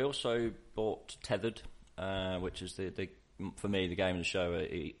 But I also bought Tethered, which is the for me the game of the show at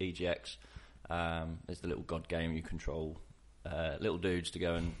EGX. It's the little god game you control little dudes to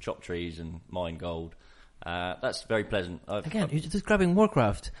go and chop trees and mine gold. That's very pleasant. You're describing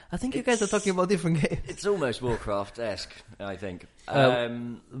Warcraft. I think you guys are talking about different games. It's almost Warcraft-esque, I think.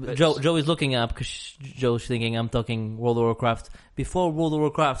 Joe is looking up because Joe's thinking I'm talking World of Warcraft. Before World of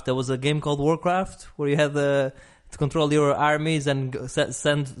Warcraft, there was a game called Warcraft where you had to control your armies and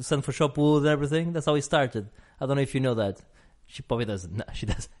send for shop wood and everything. That's how it started. I don't know if you know that. She probably doesn't. No, she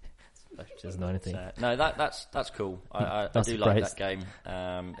doesn't. She doesn't know anything. No, that's cool. I do like that game.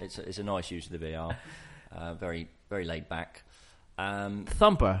 It's a nice use of the VR. Very very laid back.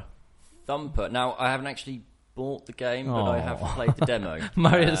 Thumper. Now I haven't actually bought the game, but I have played the demo.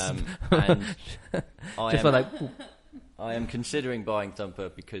 Marius. And I am considering buying Thumper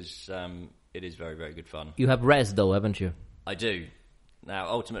because it is very very good fun. You have Res though, haven't you? I do. Now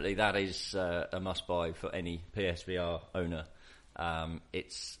ultimately that is a must buy for any PSVR owner.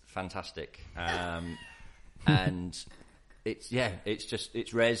 It's fantastic, and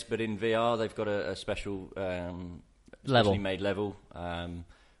it's Res, but in VR they've got a special specially made level,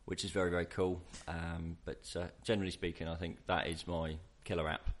 which is very, very cool. But generally speaking, I think that is my killer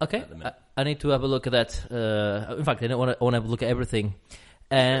app. Okay, at the minute. I need to have a look at that. In fact, I want to have a look at everything.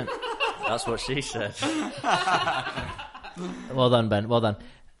 That's what she said. Well done, Ben. Well done.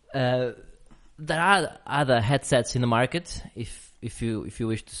 There are other headsets in the market if you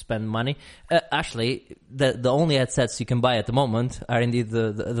wish to spend money. Actually, the only headsets you can buy at the moment are indeed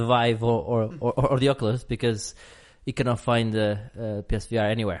the Vive or the Oculus, because you cannot find the PSVR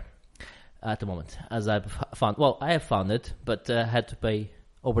anywhere at the moment, as I've found. Well, I have found it, but had to pay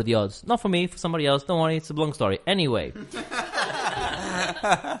over the odds. Not for me, for somebody else. Don't worry, it's a long story. Anyway,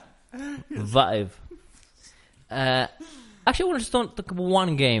 Vive. Actually, I want to talk about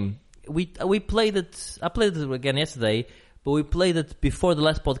one game. We played it. I played it again yesterday, but we played it before the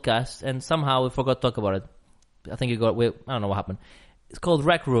last podcast, and somehow we forgot to talk about it. I think I don't know what happened. It's called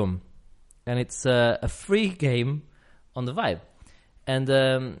Rec Room, and it's a free game on the Vive. And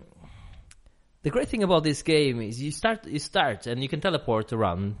the great thing about this game is you start, and you can teleport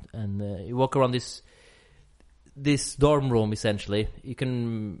around, and you walk around this dorm room. Essentially, you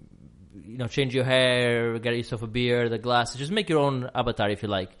can change your hair, get yourself a beer, the glasses, just make your own avatar if you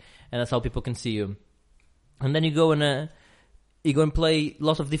like, and that's how people can see you. And then you go and play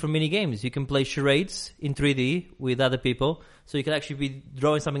lots of different mini games. You can play charades in 3D with other people, so you can actually be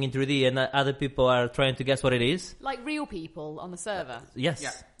drawing something in 3D, and other people are trying to guess what it is. Like real people on the server. Yes,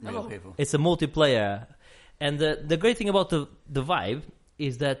 real people. It's a multiplayer, and the great thing about the Vive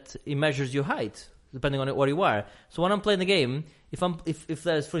is that it measures your height depending on where you are. So when I'm playing the game, if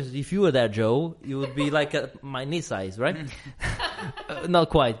there's, for instance, if you were there, Joe, you would be like my knee size, right? Not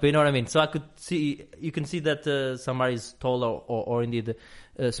quite, but you know what I mean. So you can see that somebody's taller or indeed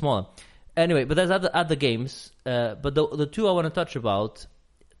smaller. Anyway, but there's other games. But the two I want to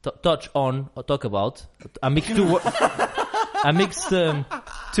talk about. I mixed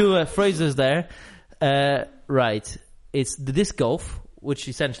two phrases there. Right, it's the disc golf, which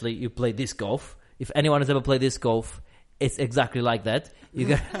essentially you play disc golf. If anyone has ever played disc golf, it's exactly like that. You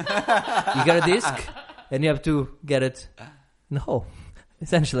get a disc, and you have to get it in the hole,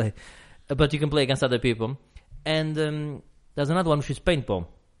 essentially. But you can play against other people. And there's another one which is paintball.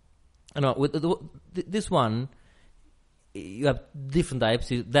 With this one, you have different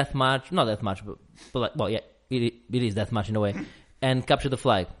types. Deathmatch, not deathmatch, but it is deathmatch in a way. And capture the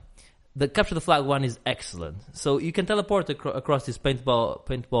flag. The capture the flag one is excellent. So you can teleport across this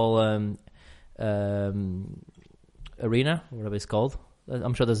paintball arena, whatever it's called.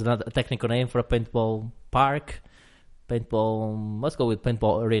 I'm sure there's another technical name for a paintball park. Let's go with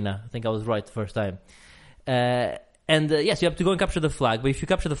paintball arena. I think I was right the first time. Yes, you have to go and capture the flag. But if you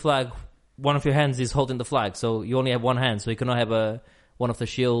capture the flag, one of your hands is holding the flag. So you only have one hand. So you cannot have one of the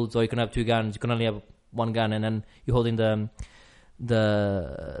shields, or you can have two guns. You can only have one gun, and then you're holding the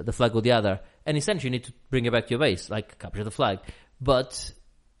flag with the other. And essentially you need to bring it back to your base, like capture the flag. But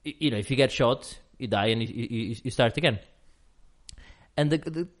if you get shot, you die, and you start again. And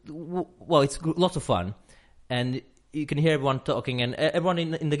it's lots of fun, and you can hear everyone talking, and everyone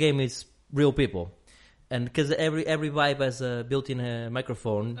in the game is real people. And because every Vive has a built-in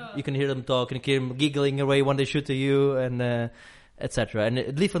microphone, you can hear them talk, and you can hear them giggling away when they shoot at you, and etc.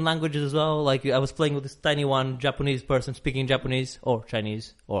 And different languages as well. Like I was playing with this tiny one Japanese person speaking Japanese or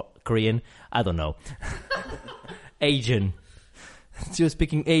Chinese or Korean. I don't know. Asian. She was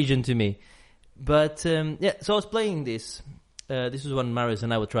speaking Asian to me. But so I was playing this. This was when Marius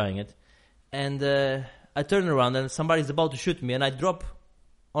and I were trying it. And I turn around and somebody's about to shoot me, and I drop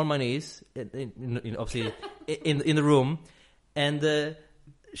on my knees, obviously in the room, and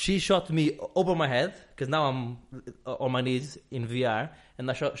she shot me over my head, because now I'm on my knees in VR, and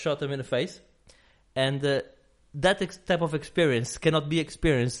I shot him in the face. And that type of experience cannot be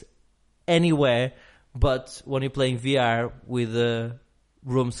experienced anywhere but when you're playing VR with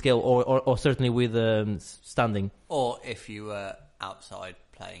room scale, or certainly with standing. Or if you were outside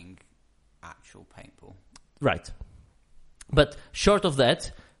playing actual paintball. Right. But short of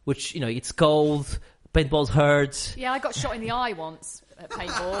that, which, it's cold, paintballs hurt. Yeah, I got shot in the eye once at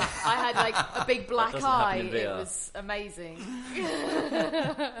paintball. I had like a big black eye. It was amazing.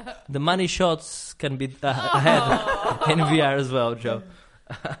 The money shots can be ahead in VR as well, Joe.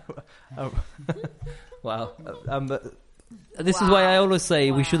 Wow. This is why I always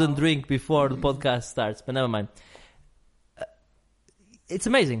say we shouldn't drink before the podcast starts, but never mind. it's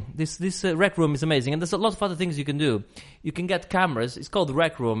amazing. This Rec Room is amazing, and there's a lot of other things you can do. You can get cameras. It's called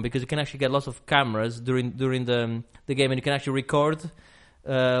Rec Room because you can actually get lots of cameras during the game, and you can actually record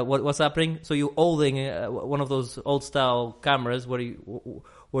what's happening. So you're holding one of those old style cameras where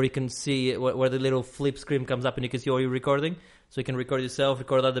you can see where the little flip screen comes up, and you can see all you're recording. So you can record yourself,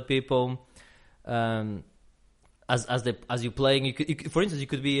 record other people. As you're playing, you could, for instance, you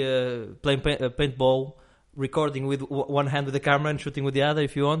could be playing paintball, recording with one hand with the camera and shooting with the other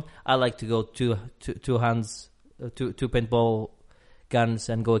if you want. I like to go two hands, two paintball guns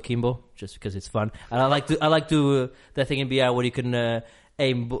and go akimbo just because it's fun. And I like to that thing in BR where you can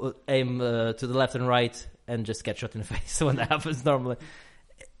aim to the left and right and just get shot in the face when that happens normally.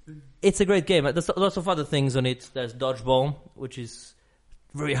 It's a great game. There's lots of other things on it. There's dodgeball, which is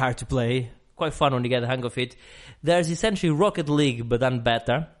very hard to play. Quite fun when you get the hang of it. There's essentially Rocket League, but done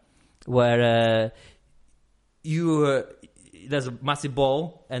better, where there's a massive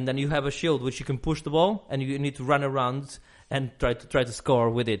ball, and then you have a shield which you can push the ball, and you need to run around and try to score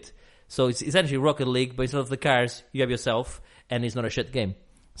with it. So it's essentially Rocket League, but instead of the cars, you have yourself, and it's not a shit game.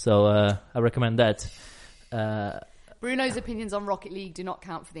 So I recommend that. Bruno's opinions on Rocket League do not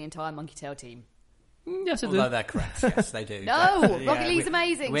count for the entire Monkey Tail team. Yes, I do. Although they're correct, yes, they do. No, Rocket League's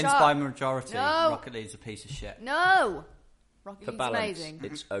amazing. Wins Sharp. by majority. No. Rocket League's a piece of shit. No, Rocket For League's balance, amazing.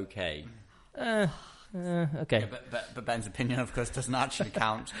 it's okay. Okay. Yeah, but Ben's opinion, of course, doesn't actually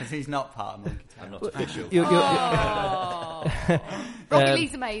count because he's not part of Monkey Tail. I'm not official. Rocket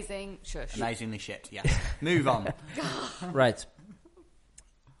League's amazing. Shush. Amazingly shit. Yes. Move on. Right.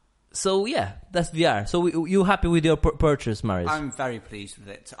 So yeah, that's VR. So you happy with your purchase, Marius? I'm very pleased with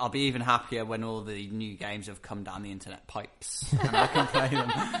it. I'll be even happier when all the new games have come down the internet pipes and I can play them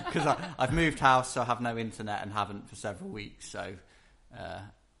because I've moved house, so I have no internet and haven't for several weeks. So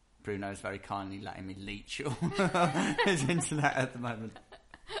Bruno's very kindly letting me leech all his internet at the moment.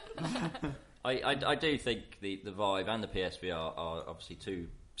 I do think the Vive and the PSVR are obviously two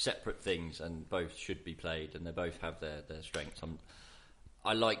separate things, and both should be played, and they both have their strengths.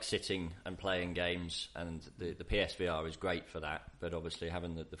 I like sitting and playing games, and the PSVR is great for that, but obviously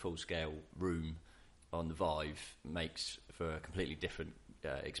having the full-scale room on the Vive makes for a completely different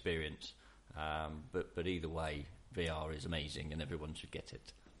experience. But either way, VR is amazing, and everyone should get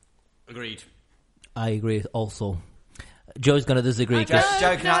it. Agreed. I agree also. Joe's going to disagree. Joe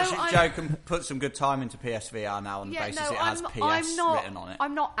can put some good time into PSVR now on the basis it has PS written on it.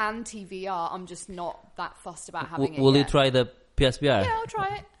 I'm not anti-VR, I'm just not that fussed about having it Will you yet. try the PSVR? Yeah, I'll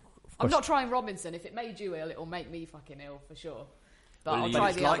try it. I'm not trying Robinson. If it made you ill, it'll make me fucking ill for sure. But I'll try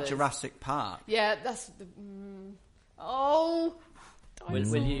it's the like others. Jurassic Park. Yeah, that's the... Oh! Will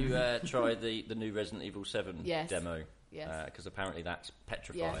you try the new Resident Evil 7 demo? Yes. Because apparently that's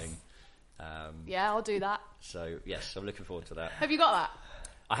petrifying. Yeah, I'll do that. So, yes, I'm looking forward to that. Have you got that?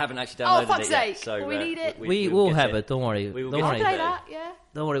 I haven't actually downloaded fuck's it yet. sake. So, We need it. We will have it. Don't worry. We will Don't get I'll worry. play it. that, yeah.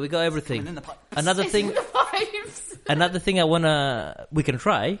 Don't worry. We got everything. In the pipes. Another It's thing. in the pipes. Another thing we can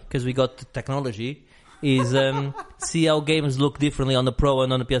try because we got the technology is see how games look differently on the Pro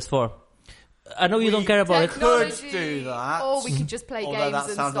and on the PS4. I know you don't care about it. Could do that. Or we could just play Although games that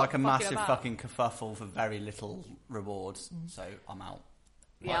and sounds stop like a massive about. fucking kerfuffle for very little rewards. So I'm out.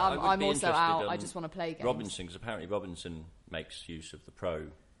 Yeah, I would I'm be also interested out. on I just want to play games. Robinson, because apparently Robinson makes use of the Pro.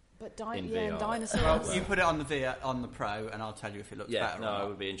 But in and VR. dinosaurs. Well, you put it on the Pro, and I'll tell you if it looks Yeah, better. no, or I not.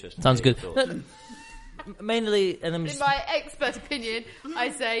 would be interested. Sounds to hear good. your thoughts. Mainly, and In my expert opinion, I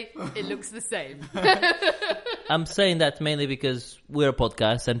say it looks the same. I'm saying that mainly because we're a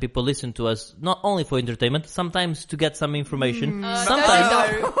podcast and people listen to us not only for entertainment, sometimes to get some information.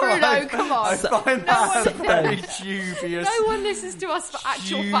 Sometimes, No, Bruno, come on. I find that one- very dubious No one listens to us for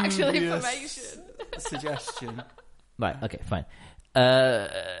actual factual Dubious. information. suggestion. right? Okay, fine.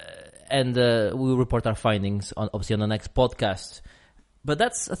 And we'll report our findings obviously on the next podcast. But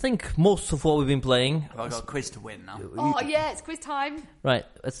that's, I think, most of what we've been playing. I've got a quiz to win now. Oh, yeah, it's quiz time. Right,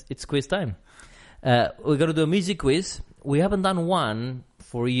 it's quiz time. We're going to do a music quiz. We haven't done one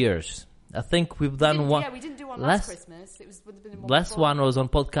for years. I think we've done one. Yeah, we didn't do one last Christmas. It would have been one Last before. one was on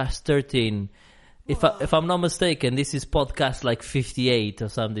podcast 13. If I'm not mistaken, this is podcast like 58 or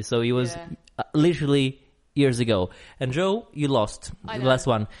something. So it was literally years ago. And Joe, you lost I the know. last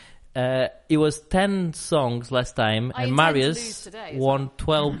one. It was 10 songs last time, I and intend to Marius lose today as won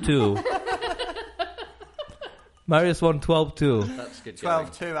 12-2. Marius won 12-2. That's good. going.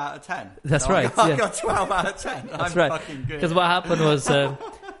 12-2 out of 10. That's So right, I yeah. got 12 out of 10. That's I'm right. fucking good. Because what happened was,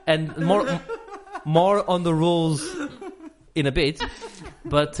 and more on the rules in a bit,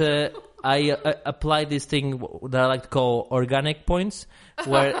 but I applied this thing that I like to call organic points,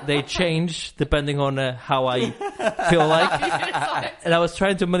 where they change depending on how I feel like. And I was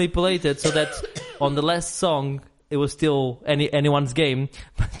trying to manipulate it so that on the last song, it was still anyone's game,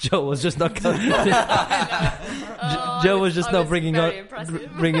 but Joe was just not coming. Joe was just not bringing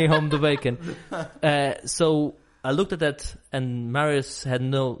home the bacon. So I looked at that, and Marius had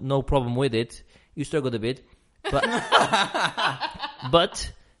no problem with it. You struggled a bit,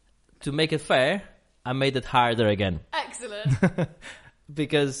 but to make it fair, I made it harder again. Excellent.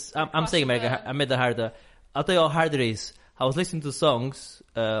 Because I'm saying I made it harder. I'll tell you how hard it is. I was listening to songs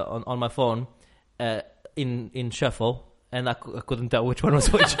on my phone in shuffle, and I couldn't tell which one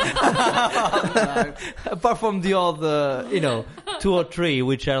was which. No. Apart from the other, 2 or 3,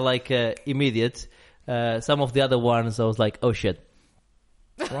 which are like immediate. Some of the other ones, I was like, oh shit.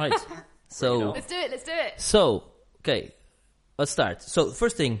 Right. So Let's do it. So, okay, let's start. So,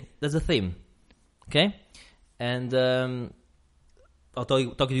 first thing, there's a theme, okay? And I'll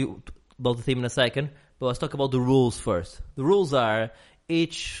talk to you about the theme in a second, but let's talk about the rules first. The rules are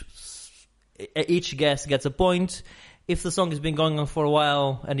each guest gets a point. If the song has been going on for a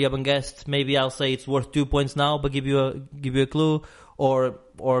while and you haven't guessed, maybe I'll say it's worth 2 points now, but give you a clue, or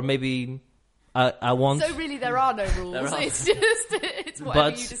maybe I won't. So really, there are no rules. It's just whatever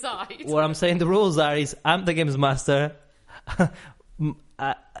you decide. What I'm saying the rules are is I'm the games master.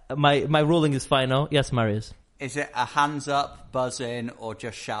 My ruling is final. Yes, Marius. Is it a hands up, buzz in, or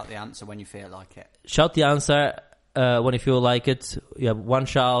just shout the answer when you feel like it? Shout the answer when you feel like it. You have one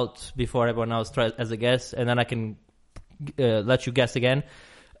shout before everyone else tries as a guess, and then I can let you guess again.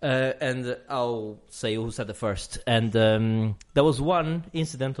 And I'll say who said the first. And there was one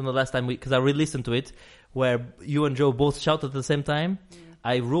incident on the last time, because I re-listened to it, where you and Joe both shouted at the same time.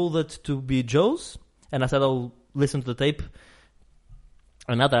 I ruled it to be Joe's, and I said I'll listen to the tape.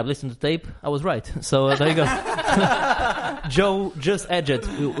 And now that I've listened to the tape, I was right. So there you go. Joe just edged,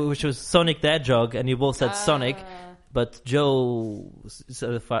 which was Sonic the Hedgehog, and you both said Sonic, but Joe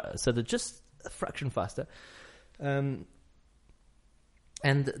said it just a fraction faster. And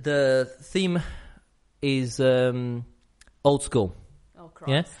the theme is old school. Oh, Christ.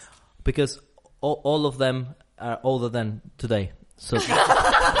 Yeah? Because all of them are older than today. So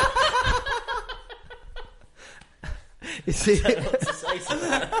you see,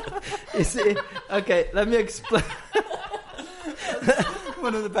 okay, let me explain.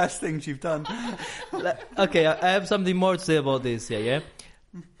 One of the best things you've done. Okay, I have something more to say about this here, yeah?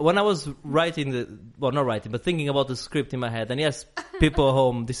 When I was thinking about the script in my head, and yes, people at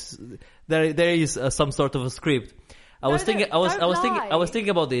home, there is some sort of a script. I was thinking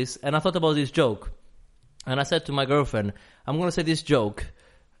about this, and I thought about this joke, and I said to my girlfriend, "I'm going to say this joke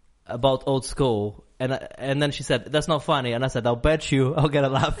about old school," and then she said, "That's not funny," and I said, "I'll bet you I'll get a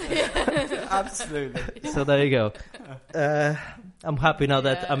laugh." Absolutely. So there you go. I'm happy now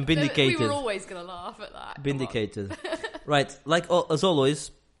that I'm vindicated. We were always going to laugh at that. Vindicated. Right, as always,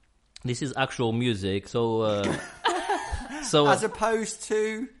 this is actual music, so as opposed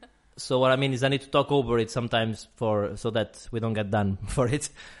to... So what I mean is I need to talk over it sometimes so that we don't get done for it.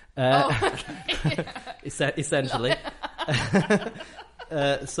 Essentially.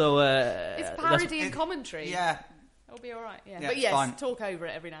 It's parody and commentary. Yeah. It'll be all right. Yeah. Yeah, But yes, fine. talk over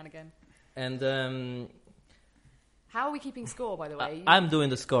it every now and again. And how are we keeping score, by the way? I'm doing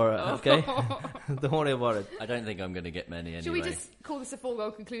the score, okay? Don't worry about it. I don't think I'm going to get many anyway. Should we just call this a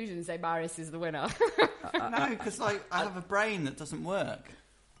foregone conclusion and say Marius is the winner? No, because I have a brain that doesn't work.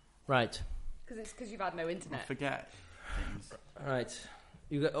 Right. Because you've had no internet. I forget things. Right.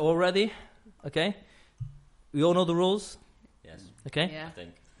 You all ready? Okay. We all know the rules? Yes. Okay. Yeah. I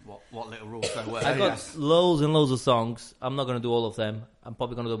think. What little rules there were. I've got loads and loads of songs. I'm not going to do all of them. I'm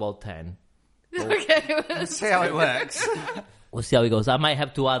probably going to do about 10. Okay. Let's see how it works. We'll see how it goes. I might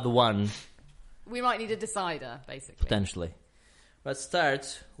have to add one, We might need a decider, basically. potentially. Let's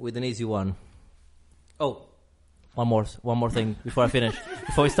start with an easy one. Oh, one more thing before I finish.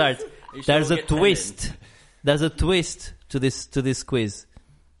 Before we start, You sure there's we'll a get 10 twist. in? There's a twist to this quiz,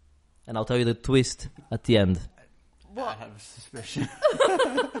 and I'll tell you the twist at the end. I have a suspicion.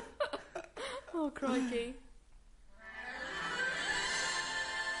 Oh, crikey.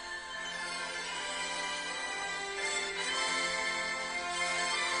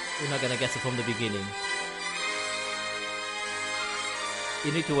 You're not gonna guess it from the beginning.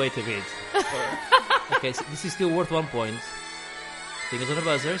 You need to wait a bit. Okay, so this is still worth 1 point. Fingers on the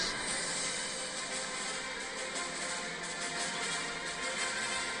buzzers.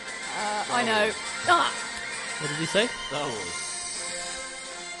 I know. Ah! What did you say? Star Wars.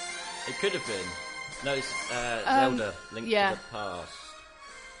 It could have been. No, it's Zelda, Link to yeah. the Past.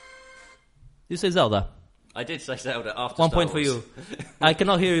 You say Zelda. I did say Zelda after 1 Star point for Wars. you. I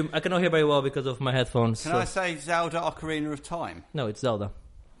cannot hear you. I cannot hear very well because of my headphones. Can I say Zelda Ocarina of Time? No, it's Zelda.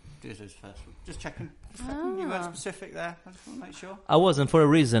 This is the first one. Just checking. You weren't specific there. I just want to make sure. I wasn't for a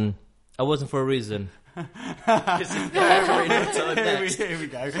reason. Here we go. I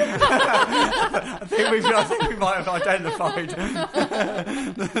think we might have identified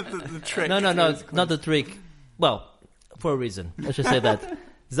the trick. No, not the trick. Well, for a reason. Let's just say that.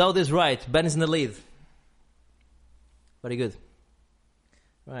 Zelda is right. Ben is in the lead. Very good.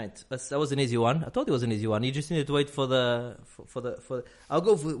 Right, that was an easy one. I thought it was an easy one. You just needed to wait for the. I'll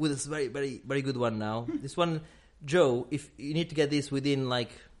go with this very, very, very good one now. This one, Joe. If you need to get this within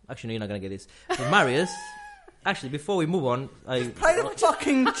actually, no, you're not gonna get this. But Marius, actually, before we move on, Play the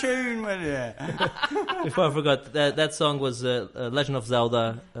fucking tune, will you? Before I forgot, that song was Legend of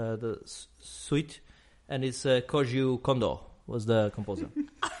Zelda, the suite, and it's Koju Kondo was the composer.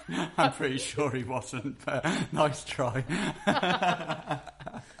 I'm pretty sure he wasn't, but nice try.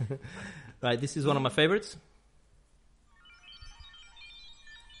 Right, this is one of my favorites.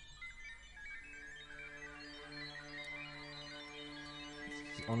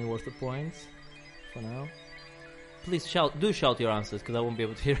 It's only worth the points for now. Please shout your answers, because I won't be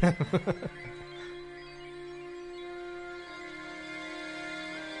able to hear them.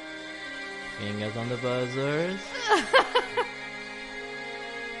 Fingers on the buzzers.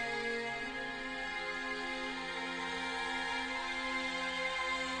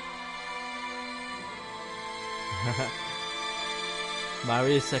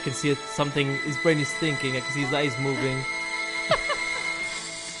 Marius, I can see something, his brain is thinking, I can see his eyes moving.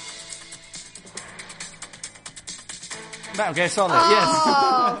 Metal Gear Solid,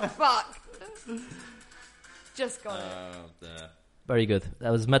 Oh, fuck. Just got it. Very good.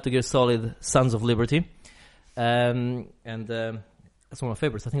 That was Metal Gear Solid Sons of Liberty. That's one of my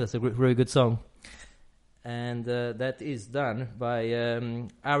favorites. I think that's a really good song. And that is done by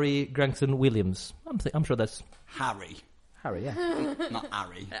Harry Gregson Williams. I'm sure that's Harry. Harry, yeah. Not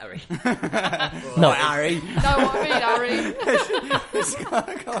Harry. Harry. No, Harry. Know what I mean, Harry? It's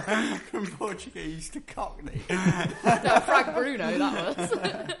gone from Portuguese to Cockney. No, Frank Bruno, that was.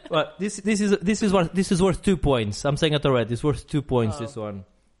 Well, this is worth 2 points. I'm saying it already. It's worth 2 points. This one,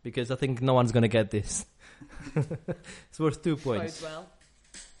 because I think no one's gonna get this. It's worth 2 points. Bodes well.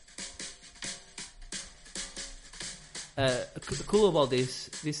 Cool about this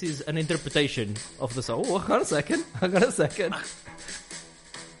is an interpretation of the song. Oh, hang on a second.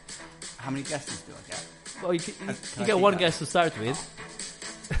 How many guesses do I get? Well, you Can I get keep one that? guess to start with.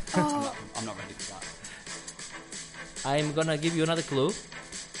 I'm not ready for that. I'm gonna give you another clue.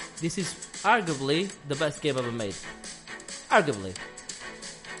 This is arguably the best game ever made. Arguably.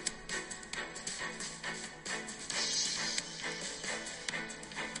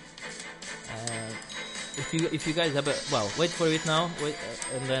 If you guys have wait for it now. Wait,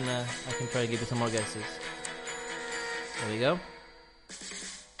 and then I can try to give you some more guesses. There we go.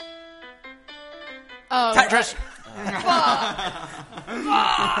 Oh, Tetris!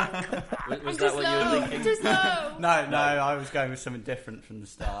 Was that what you were thinking? Just no. No, I was going with something different from the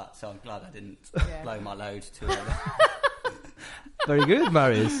start, so I'm glad I didn't blow my load too early. Very good,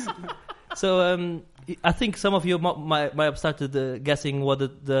 Marius. So I think some of you might have started guessing what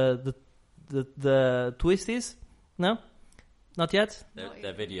the twist is. No, not yet.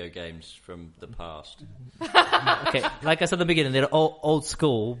 They're video games from the past. Okay, like I said at the beginning, they're all old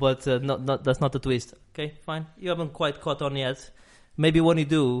school, but not that's not the twist. Okay, fine. You haven't quite caught on yet. Maybe when you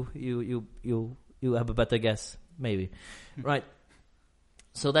do, you have a better guess. Maybe, right?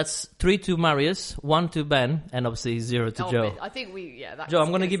 So that's 3 to Marius, 1 to Ben, and obviously 0 to Joe. I think that Joe,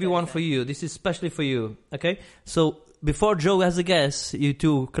 I'm going to give you one for you. This is especially for you. Okay, so before Joe has a guess, you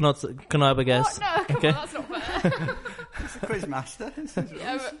two cannot have a guess. What? No, come okay. on, that's not fair. It's a quiz master.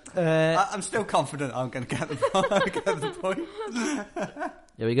 Yeah, but I'm still confident I'm going to get the point.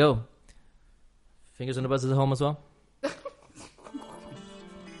 There we go. Fingers on the buzzers at home as well.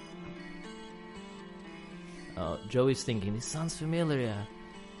 Oh, Joe is thinking, this sounds familiar.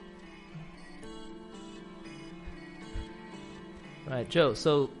 Right, Joe,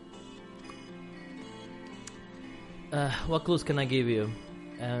 so what clues can I give you?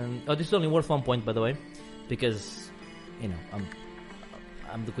 This is only worth 1 point, by the way, because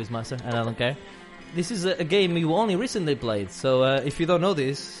I'm the quiz master and I don't care. This is a game you only recently played, so if you don't know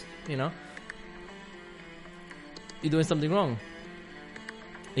this, you're doing something wrong.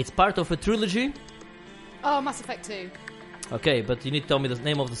 It's part of a trilogy. oh, Mass Effect 2. Okay, but you need to tell me the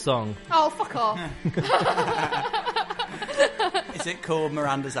name of the song. Oh, fuck off. Is it called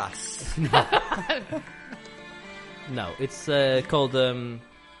Miranda's Ass? No, it's called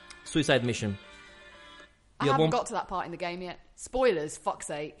Suicide Mission. I You have haven't one- got to that part in the game yet. Spoilers, fuck's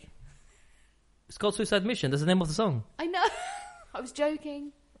sake. It's called Suicide Mission. That's the name of the song. I know. I was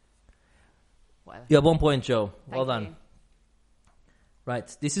joking. Whatever. You have 1 point, Joe. Well Thank done. you.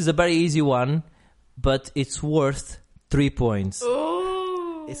 Right. This is a very easy one, but it's worth 3 points.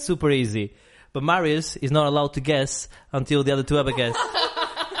 Ooh. It's super easy. But Marius is not allowed to guess until the other two have a guess.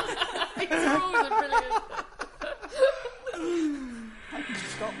 These rules are brilliant. How can you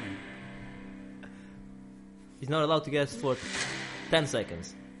stop me? He's not allowed to guess for 10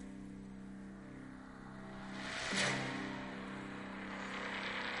 seconds.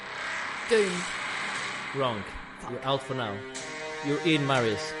 Doom. Wrong. You're out for now. You're in,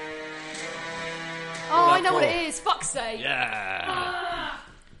 Marius. Oh, I know what it is. Fuck's sake. Yeah.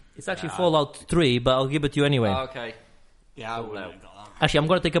 It's actually Fallout 3, but I'll give it to you anyway. Okay. Yeah, I Oh, wouldn't no. have got that. Actually, I'm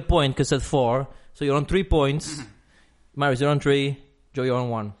going to take a point because it's 4. So you're on 3 points. Marius, you're on 3. Joe, you're on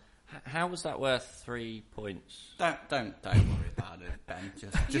 1. How was that worth 3 points? Don't worry about it, Ben.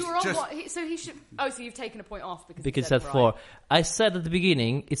 You were on what? So he should. Oh, so you've taken a point off because Because he it's said at it 4. right. I said at the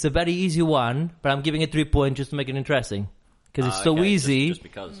beginning, it's a very easy one, but I'm giving it 3 points just to make it interesting. Because it's so Okay, easy. Just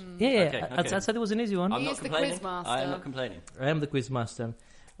because. Yeah, Okay, I okay. said it was an easy one. I'm He not is the complaining. quiz master. I am not complaining. I am the quiz master.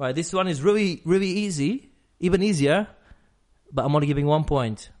 Right, this one is really, really easy. Even easier. But I'm only giving 1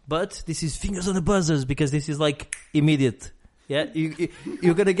 point. But this is fingers on the buzzers because this is like immediate. Yeah,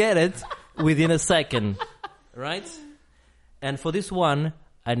 you're going to get it within a second. Right? And for this one,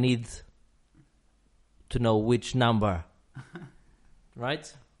 I need to know which number. Right?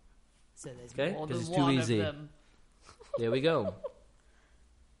 So there's Okay, more 'cause than it's too one easy. of them. There we go.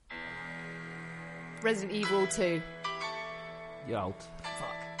 Resident Evil 2. You're out.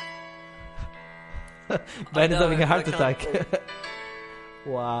 Fuck. Ben is know, having a heart I can't attack.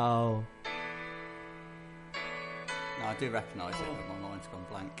 Wow. No, I do recognise it, but my mind's gone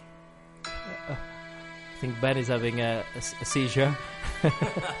blank. I think Ben is having a seizure.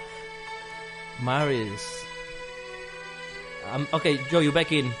 Marius. Okay, Joe, you're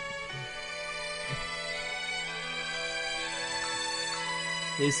back in.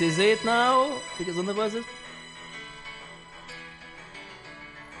 This is it now? Because on the buzzers?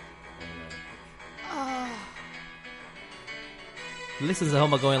 Listeners at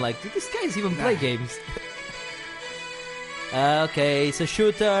home are going like, did these guys even play games? Okay, it's a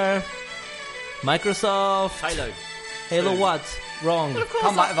shooter. Microsoft. Halo. Halo what? Wrong.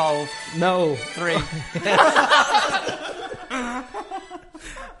 Combat Evolved No. 3.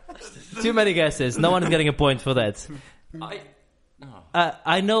 Too many guesses. No one is getting a point for that.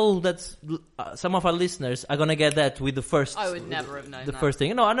 I know that some of our listeners are going to get that with the first... I would never have known the that. first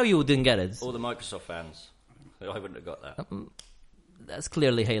thing. No, I know you didn't get it. All the Microsoft fans. I wouldn't have got that. That's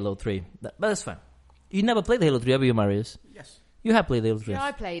clearly Halo 3. But that's fine. You never played Halo 3, have you, Marius? Yes. You have played Halo 3. Yeah,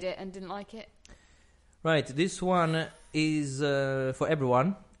 I played it and didn't like it. Right, this one is for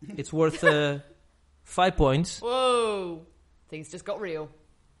everyone. It's worth 5 points. Whoa. Things just got real.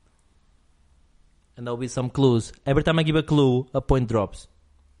 And there'll be some clues. Every time I give a clue, a point drops.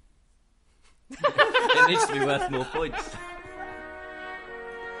 It needs to be worth more points.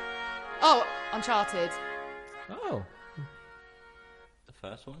 Oh, Uncharted. Oh. The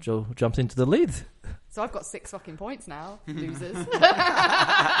first one. Joe jumps into the lead. So I've got 6 fucking points now, losers.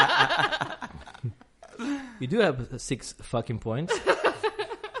 You do have 6 fucking points.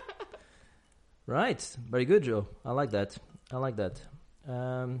 Right. Very good, Joe. I like that.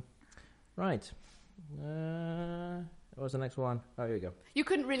 Right. What was the next one? Oh, here we go. You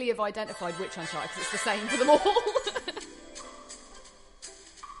couldn't really have identified which Uncharted because it's the same for them all.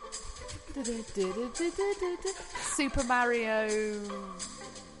 Super Mario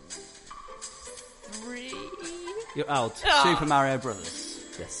 3. You're out. Super Mario Brothers.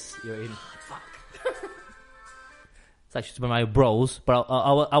 Yes, you're in. It's actually Super Mario Bros, but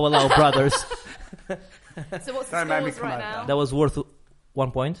I'll allow brothers. So what's the Don't make me scores come right out now? That was worth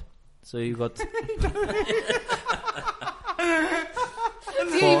 1 point. So you got... Do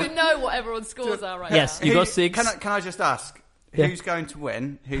you even know what everyone's scores are right Yes, now? you got 6. Can I just ask? Yeah. Who's going to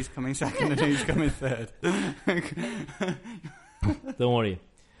win? Who's coming second and who's coming third? Don't worry.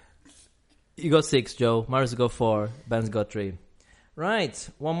 You got 6, Joe. Marius got 4. Ben's got 3. Right,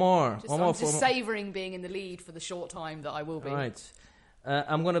 one more. I'm just savouring being in the lead for the short time that I will be. Right.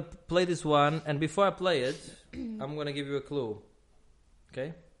 I'm going to play this one, and before I play it, I'm going to give you a clue.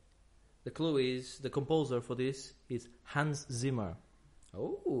 Okay? The clue is, the composer for this is Hans Zimmer.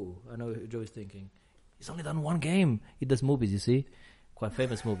 Oh, I know what Joe is thinking. He's only done one game. He does movies, you see? Quite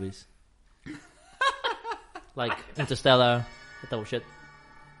famous movies. Like Interstellar, that type of shit.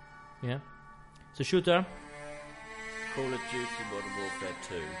 Yeah? It's a shooter. Call of Duty Modern Warfare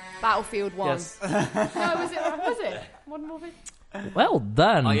 2. Battlefield 1. Yes. No, was it? Modern Warfare? Well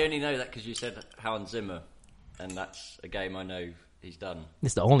done. I only know that because you said Hans Zimmer, and that's a game I know he's done.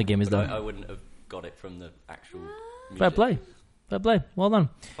 It's the only game he's But done. I wouldn't have got it from the actual music. Fair play. Fair play. Well done.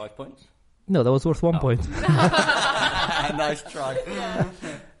 5 points? No, that was worth 1 point. Nice try.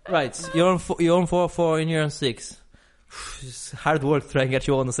 Right, you're on 4 and you're on 6. It's hard work trying to get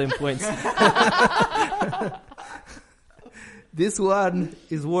you all on the same points. This one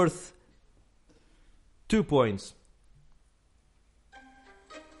is worth 2 points.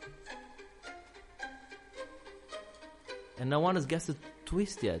 And no one has guessed the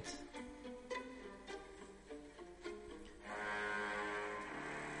twist yet.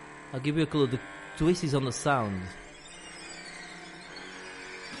 I'll give you a clue. The twist is on the sound.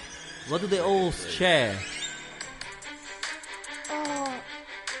 What do they all share?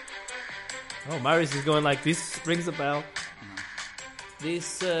 Oh, Marius is going like this. Rings a bell.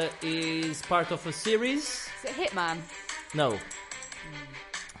 This is part of a series. Is it Hitman? No.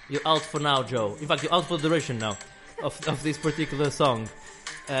 You're out for now, Joe. In fact, you're out for the duration now of this particular song.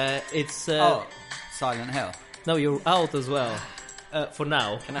 It's Silent Hill. no, you're out as well for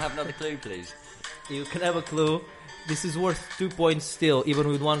now. Can I have another clue, please? You can have a clue. This is worth 2 points still, even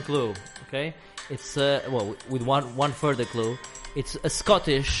with one clue. Okay, it's with one further clue. It's a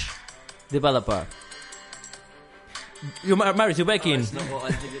Scottish developer. Marius, you're back in. That's not what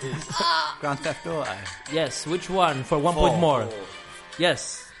I think it is. Grand Theft Auto. Yes, which one for 1 point more? 4.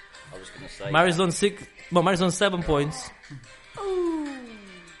 Yes, I was going to say Marius that. on 6. Well, Marius on 7 points. I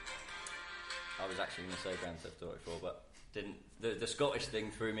was actually going to say Grand Theft Auto 4, but didn't. The Scottish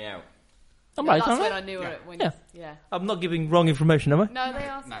thing threw me out. I'm Yeah, right, that's am when I? I knew it. When Yeah. yeah. I'm not giving wrong information, am I? No, they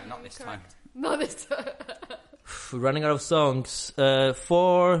are. No, not this time. Not this time. We're running out of songs.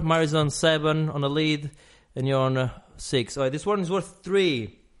 4, Marius on 7 on the lead, and you're on 6. Alright, this one is worth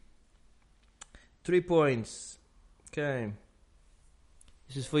 3. 3 points. Okay.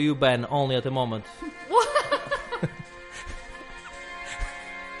 This is for you, Ben, only at the moment.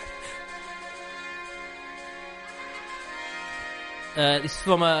 This is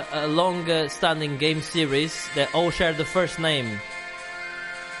from a long-standing game series that all share the first name. Which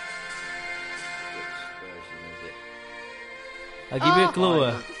version is it? I'll give you a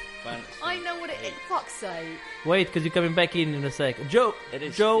clue. Fantasy I know what it is. 8. Fuck's sake. Wait, because you're coming back in a second. Joe It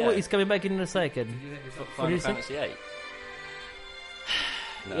is, Joe yeah. is coming back in a second. do Final you say? Fantasy 8.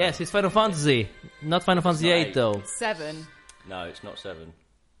 No. Yes, it's Final Fantasy. Not Final Fantasy not 8, 8. though. 7. No, it's not 7.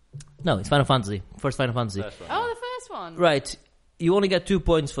 No, it's Final Fantasy. First Final Fantasy. First one. Oh, the first one. Right. You only get 2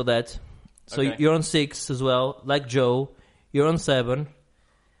 points for that. So Okay. you're on 6 as well. Like Joe, you're on 7.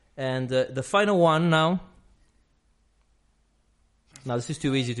 And the final one now. Now, this is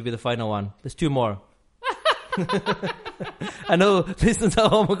too easy to be the final one. There's 2 more. I know listeners at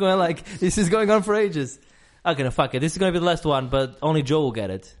home are going like, this is going on for ages. Okay, no, fuck it. This is going to be the last one, but only Joe will get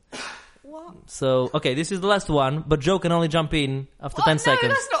it. What? So, okay, this is the last one, but Joe can only jump in after What? 10 No,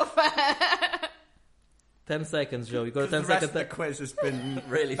 seconds. that's not fair. 10 seconds, Joe. You got a The 10 rest second. of the quiz has been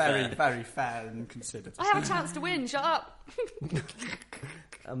Really very, fair. very fair and considered. I have a chance to win. Shut up.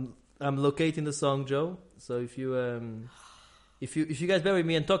 I'm locating the song, Joe. So if you guys bear with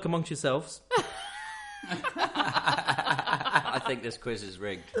me and talk amongst yourselves. I think this quiz is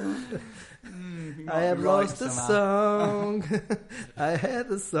rigged. I have right lost the somehow. song. I had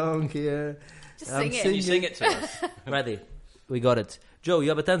the song here. Just I'm sing it. Can you sing it to us? Ready? We got it. Joe, you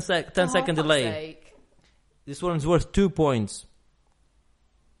have a 10 second Oh, fuck's delay. sake. This one's worth 2 points.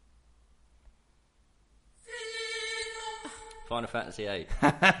 Final Fantasy 8.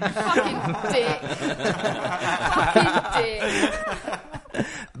 Fucking dick. Fucking dick.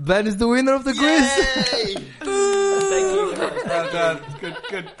 Ben is the winner of the quiz. Thank you. Well done.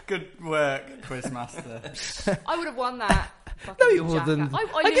 Good work, Quizmaster. I would have won that. No, Fucking you wouldn't. jackass.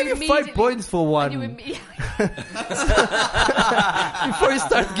 I knew gave you 5 immediately- points for I one. knew immediately. Before you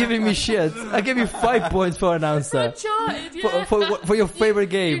start giving me shit, I gave you 5 points for an answer. Charted, yeah. For your favorite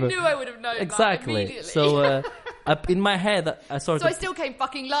game. You knew I would have known that Exactly. immediately. So, in my head, I sort So I of... still came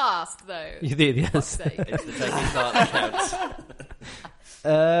fucking last, though. You did, yes. Fuck's sake. It's the taking part that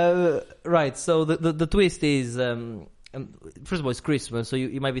counts. Right, so the twist is... first of all, it's Christmas, so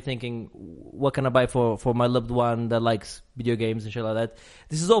you might be thinking, what can I buy for my loved one that likes video games and shit like that?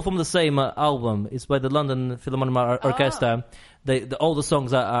 This is all from the same album. It's by the London Philharmonic Orchestra. All the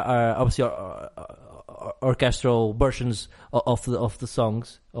songs are obviously orchestral versions of the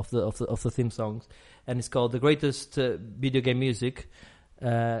songs of the theme songs, and it's called The Greatest Video Game Music,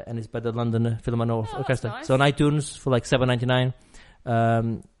 and it's by the London Philharmonic Orchestra. nice. So on iTunes for like $7.99.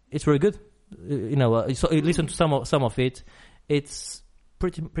 It's very good. So you listen to some of it. It's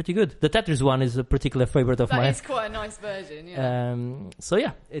pretty good. The Tetris one is a particular favorite of mine. That is quite a nice version, yeah. So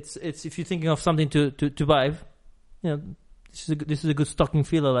yeah, it's if you're thinking of something to buy, this is a good stocking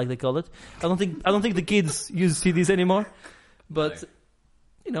filler, like they call it. I don't think the kids use CDs anymore, but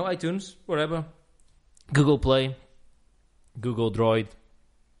iTunes, whatever, Google Play, Google Droid,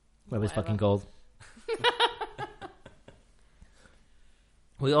 whatever it's fucking called.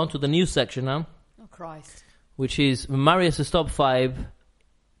 We're on to the news section now. Oh Christ! Which is Marius' top 5,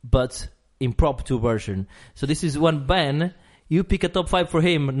 but impromptu version. So this is when Ben, you pick a top 5 for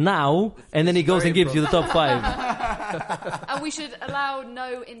him now, and then he goes and gives you the top 5. And we should allow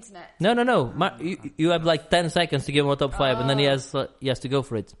no internet. No. You have like 10 seconds to give him a top 5, and then he has to go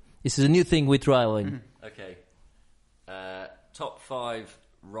for it. This is a new thing we're trialing. Okay. Top 5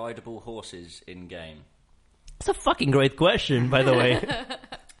 rideable horses in game. It's a fucking great question, by the way.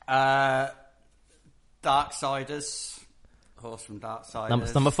 Darksiders. Horse from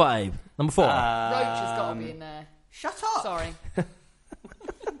Darksiders. Number 5. Number 4. Roach has got to be in there. Shut up! Sorry.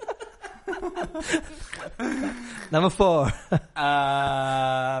 Number 4.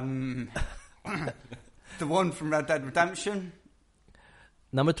 The one from Red Dead Redemption.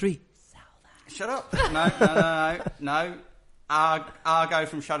 Number 3. Shut up! No. Argo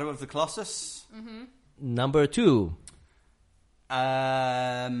from Shadow of the Colossus. Mm-hmm. Number 2.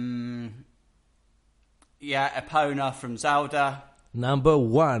 Epona from Zelda. Number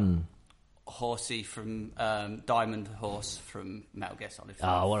 1. Horsey from Diamond Horse from Metal Gear Solid 5.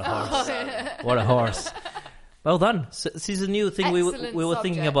 Oh, what a horse! What a horse! Well done. So, this is a new thing we were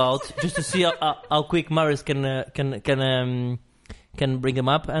thinking subject. about, just to see how quick Marius can bring them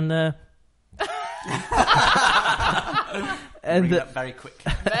up and Bring it up very quick.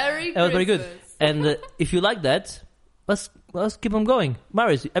 Very that was very good. Christmas. And if you like that, let's keep them going.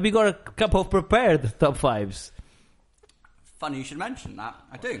 Marius, have you got a couple of prepared top 5s? Funny you should mention that.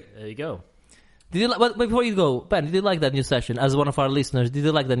 I do. There you go. Did you but before you go, Ben? Did you like that new session? As one of our listeners, did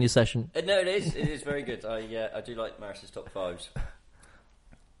you like that new session? No, it is. It is very good. I do like Marius' top 5s.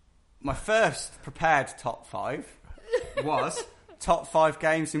 My first prepared top 5 was top 5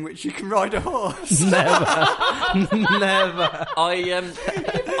 games in which you can ride a horse. Never.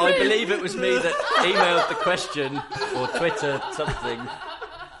 I believe it was me that emailed the question or Twitter something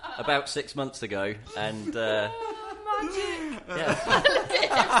about 6 months ago, and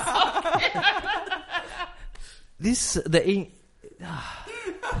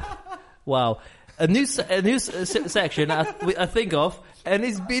wow, a new section I think of, and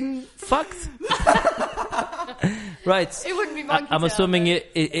it's been fucked. Right, It wouldn't be Monkey I'm Town, assuming though.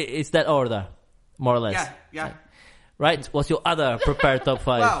 it's that order, more or less. Yeah. Right, what's your other prepared top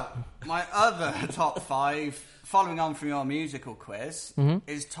 5? Well, my other top 5, following on from your musical quiz,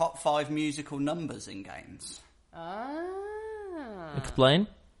 is top 5 musical numbers in games. Explain.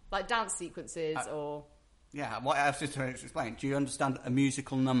 Like dance sequences or... Yeah, what else is to explain? Do you understand a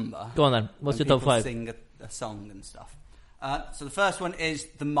musical number? Go on then. What's your When top 5? people sing a song and stuff. So the first one is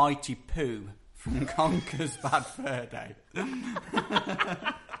The Mighty Pooh from Conker's Bad Fur Day.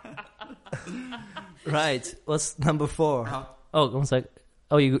 Right. What's number 4? Oh. One sec.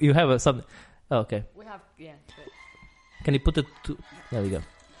 Oh, you have something. Oh, okay. We have, yeah. But... Can you put it to... There we go.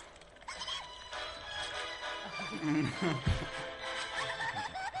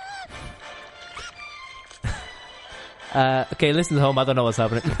 Okay, listen at home. I don't know what's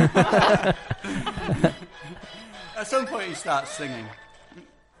happening. At some point he starts singing.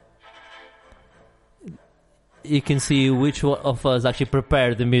 You can see which one of us actually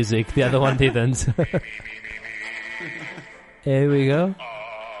prepared the music. The other one didn't. Here we go. I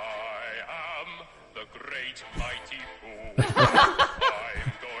am the great mighty Pooh. I'm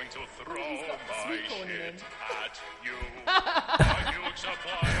going to throw my shit at you. A huge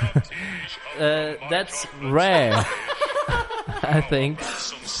supply of tish. That's rare. I think.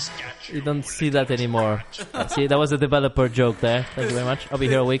 You don't see that anymore. See, that was a developer joke there. Thank you very much. I'll be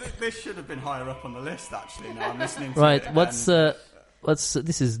here a week. This should have been higher up on the list, actually. Now I'm listening to Right. it. What's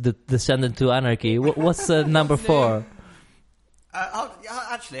this is the Descendant to Anarchy. What's number 4?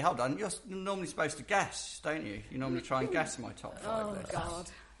 Actually, hold on. You're normally supposed to guess, don't you? You normally try and guess my top 5 Oh, list. God.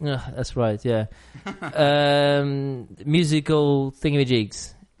 Yeah, that's right. Yeah. Musical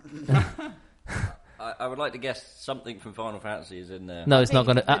thingamajigs. I would like to guess something from Final Fantasy is in there. No, it's not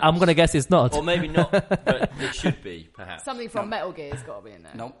gonna. I'm gonna guess it's not. Or maybe not, but it should be, perhaps. Something from Metal Gear's got to be in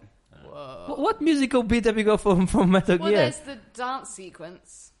there. Nope. What musical beat have you got from Metal Well, Gear? there's the dance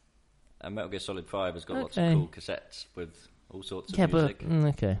sequence. And Metal Gear Solid 5 has got lots Okay. of cool cassettes with all sorts of Yeah, music. but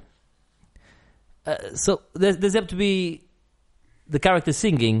okay. So there's have to be the character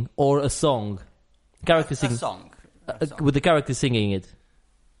singing or a song? Character A singing. song. With the character singing it.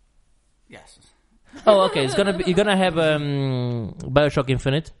 Yes. Oh, okay. You're gonna have BioShock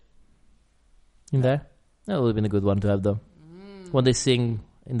Infinite in there. That would have been a good one to have, though. When they sing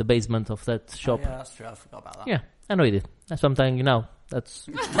in the basement of that shop. Yeah, that's true. I forgot about that. Yeah, I know you did. That's what I'm telling you now. That's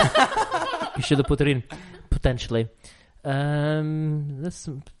you should have put it in potentially. I'm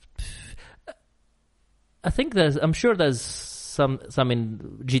sure there's some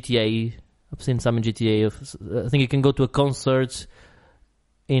in GTA. I've seen some in GTA. I think you can go to a concert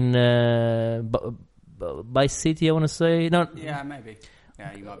in Vice City. I want to say no. Yeah, maybe.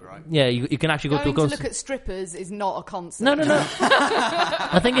 Yeah, you might be right. Yeah, you can actually go to a Going to concert. look at strippers is not a concert. No.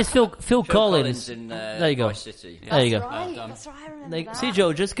 I think it's Phil Collins. in There you go. Vice City. There you go. Right, that's right. I remember that. See,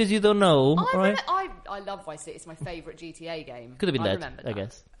 Joe, just because you don't know, I, right? I love Vice City. It's my favourite GTA game. Could have been I that, remember I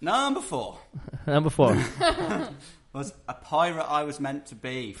guess. Number 4 Number 4. was A Pirate I Was Meant to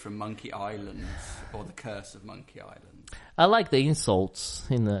Be from Monkey Island, or The Curse of Monkey Island. I like the insults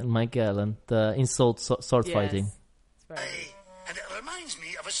in Monkey Island. The insult sword Yes. fighting. It's very good. And it reminds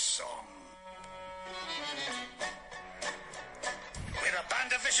me of a song. We're a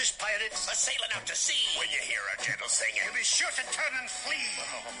band of vicious pirates a-sailing out to sea. When you hear our gentle singing, you be sure to turn and flee.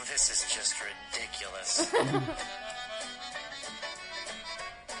 Oh, this is just ridiculous.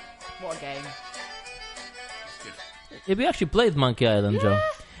 What a game. Have you actually played Monkey Island, Joe?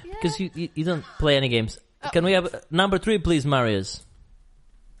 Because you don't play any games. Can we have number 3, please, Marius?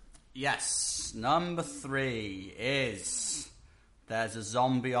 Yes, number 3 is There's a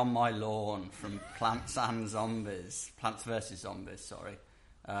Zombie on My Lawn from Plants vs. Zombies, sorry,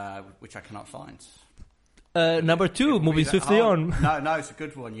 which I cannot find. Number 2, moving swiftly on. No, it's a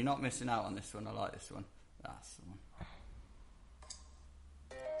good one. You're not missing out on this one. I like this one. That's the one.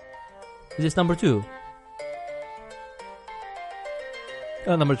 Is this number 2?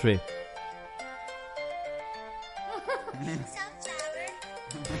 Oh, number 3.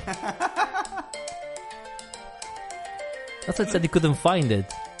 That's what I said you couldn't find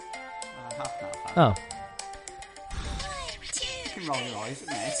it. I have now found Oh. You can roll your eyes at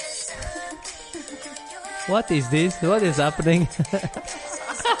me. What is this? What is happening?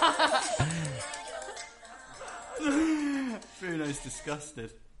 Bruno's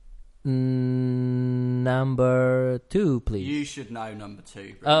disgusted. Number 2, please. You should know number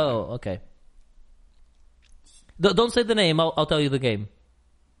 2. Bruno. Oh, okay. Don't say the name. I'll tell you the game.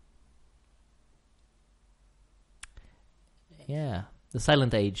 Yeah, The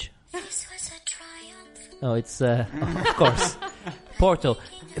Silent Age. This was a triumph. Oh, it's of course Portal.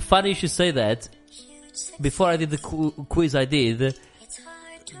 Funny you should say that. Before I did the quiz, I did It's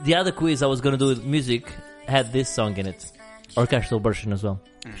hard to the other quiz I was going to do with music had this song in it, orchestral version as well,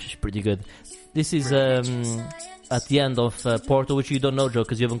 which is pretty good. This is at the end of Portal, which you don't know, Joe,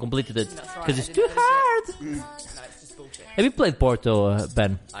 because you haven't completed it That's right, because I it's didn't too finish hard. No, it's just bullshit. Have you played Portal,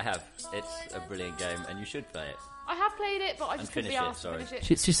 Ben? I have. It's a brilliant game, and you should play it. I have played it, but I just couldn't be finish it, asked to sorry.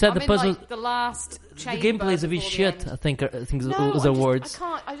 finish it. She said I'm the in, puzzle, like, the last the chamber gameplay is a bit before the shit. end. I think No, was the words.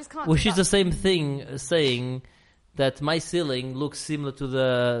 I just can't. Which do is the that. same thing saying that my ceiling looks similar to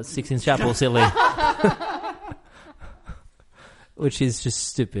the Sixtine Chapel ceiling. Which is just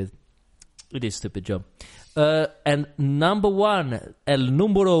stupid. It is stupid, Joe. And number 1, el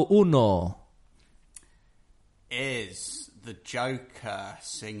número 1. Is the Joker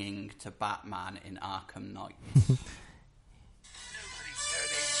singing to Batman in Arkham Knight? Nobody's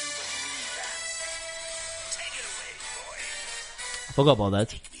heard it, you believe that. Take it away, boy. I forgot about that.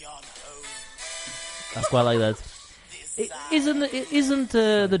 Take me on home. I quite like that. Isn't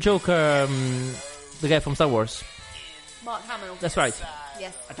the Joker the guy from Star Wars? Mark Hamill. That's right.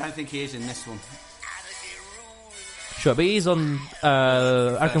 Yes. I don't think he is in this one. Sure, but he's on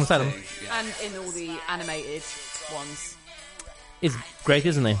Arkham First Asylum. two, yeah. And in all the animated ones. He's great,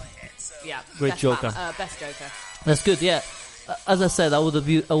 isn't he? Yeah. Great best Joker. Best Joker. That's good. Yeah, as I said, I would have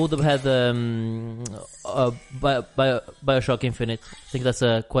had BioShock Infinite. I think that's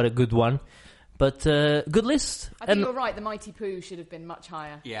quite a good one. But good list. I think you're right. The Mighty Pooh should have been much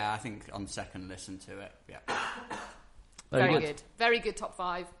higher. Yeah, I think on second listen to it. Yeah. Very Very good. good. Very good top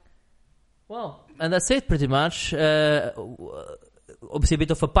 5. Well, and that's it pretty much. Obviously, a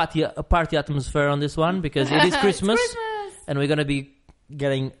bit of a party atmosphere on this one because it is Christmas, and we're gonna be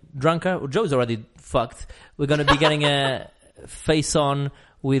getting drunker. Well, Joe's already fucked. We're gonna be getting a face on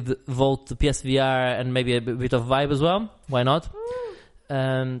with Volt PSVR and maybe a bit of vibe as well. Why not?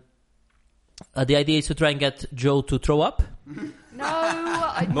 The idea is to try and get Joe to throw up.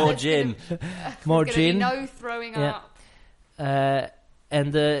 No. More gin. More There's gonna be gin. no throwing Yeah. up.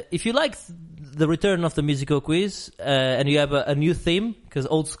 And if you like the return of the musical quiz and you have a new theme, because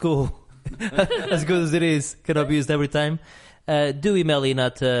old school, as good as it is, cannot be used every time, do email in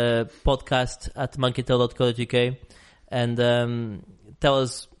at podcast@monkeytail.co.uk and tell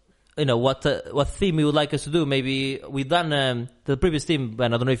us, what theme you would like us to do. Maybe we've done the previous theme,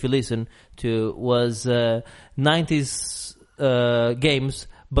 and I don't know if you listened to, was 90s games,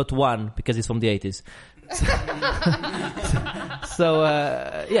 but one, because it's from the 80s. So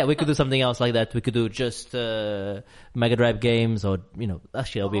we could do something else like that. We could do just Mega Drive games, or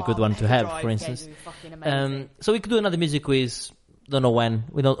actually, that'll be a good one to Mega have, Drive for games instance. would be fucking amazing. So we could do another music quiz. Don't know when.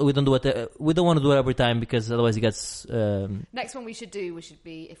 We don't do it. We don't want to do it every time because otherwise it gets. Next one we should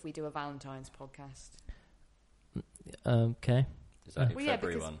be if we do a Valentine's podcast. Okay. Is that Well, yeah,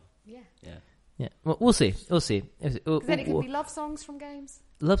 February because- one? Yeah. Yeah. Yeah. Well, we'll see. We'll see. Because then it could be love songs from games.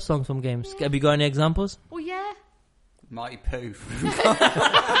 Love songs from games. Have you got any examples? Well, yeah. Mighty Pooh.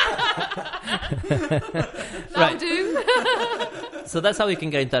 That'll do. So that's how you can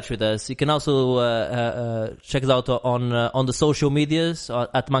get in touch with us. You can also check us out on the social medias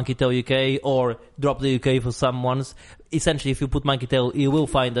at Monkey Tail UK, or Drop the UK for some ones. Essentially, if you put Monkey Tail, you will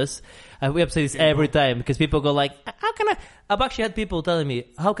find us. And we have to say this every time because people go like, "How can I?" I've actually had people telling me,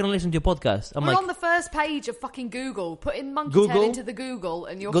 "How can I listen to your podcast?" I'm We're like, on the first page of fucking Google. Put in Monkey Google, Tail into the Google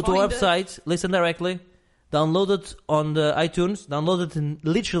and you'll go to find our us. website, listen directly, download it on the iTunes, download it in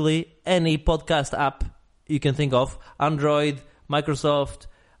literally any podcast app you can think of, Android, Microsoft,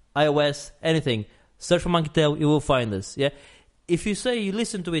 iOS, anything. Search for Monkey Tail, you will find us. Yeah. If you say you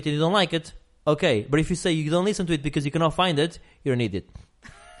listen to it and you don't like it, okay. But if you say you don't listen to it because you cannot find it, you're an idiot.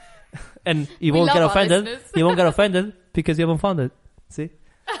 And you We won't love get our offended. listeners. You won't get offended because you haven't found it. See?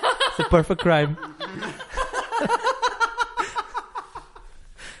 It's a perfect crime.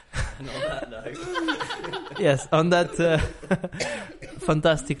 And on that note, Yes, on that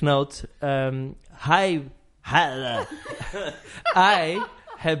fantastic note, I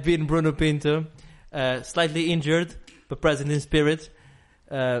have been Bruno Pinto, slightly injured, but present in spirit.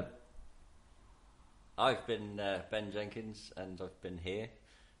 I've been Ben Jenkins, and I've been here.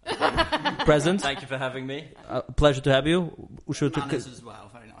 Present. Thank you for having me. Pleasure to have you. We should Manners as well,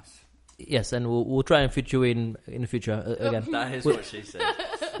 very nice. yes, and we'll try and fit you in the future again. That is what she said.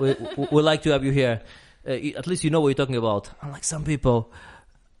 We'd like to have you here. At least you know what you're talking about. Unlike some people.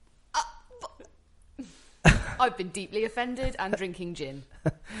 I've been deeply offended and drinking gin.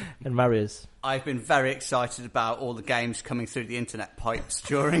 And Marius. I've been very excited about all the games coming through the internet pipes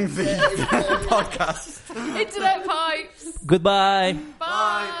during the podcast. Internet pipes. Goodbye.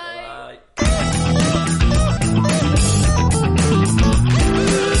 Bye. Bye.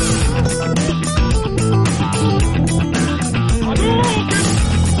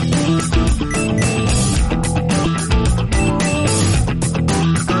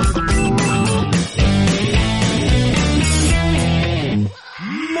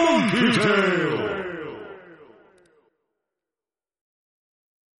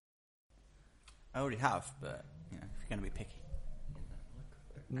 I already have, but if you're going to be picky.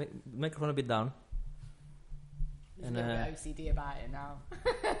 Microphone a bit down. He's And, a little bit OCD about it now.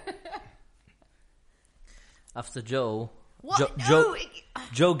 After Joe. What?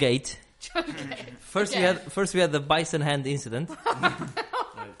 Joe Gate. Okay. First Again. we had the bison hand incident. That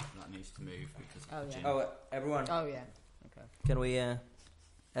needs to move because Oh, yeah. Oh, everyone. Oh, yeah. Okay. Can we Can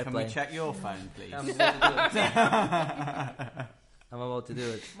we airplane? check your phone, please? I'm about to do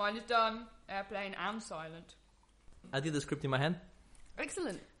it. Mine is done. Airplane and silent. I did the script in my hand,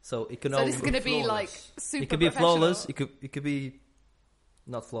 Excellent. so it can So all this is going to be flawless. like super it could be professional. flawless. It could be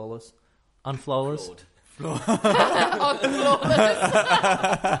not flawless, unflawless. Lord. Unflawless.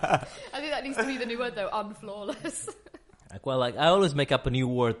 I think that needs to be the new word though. Unflawless. Like I always make up a new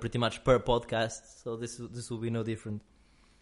word pretty much per podcast, so this will be no different.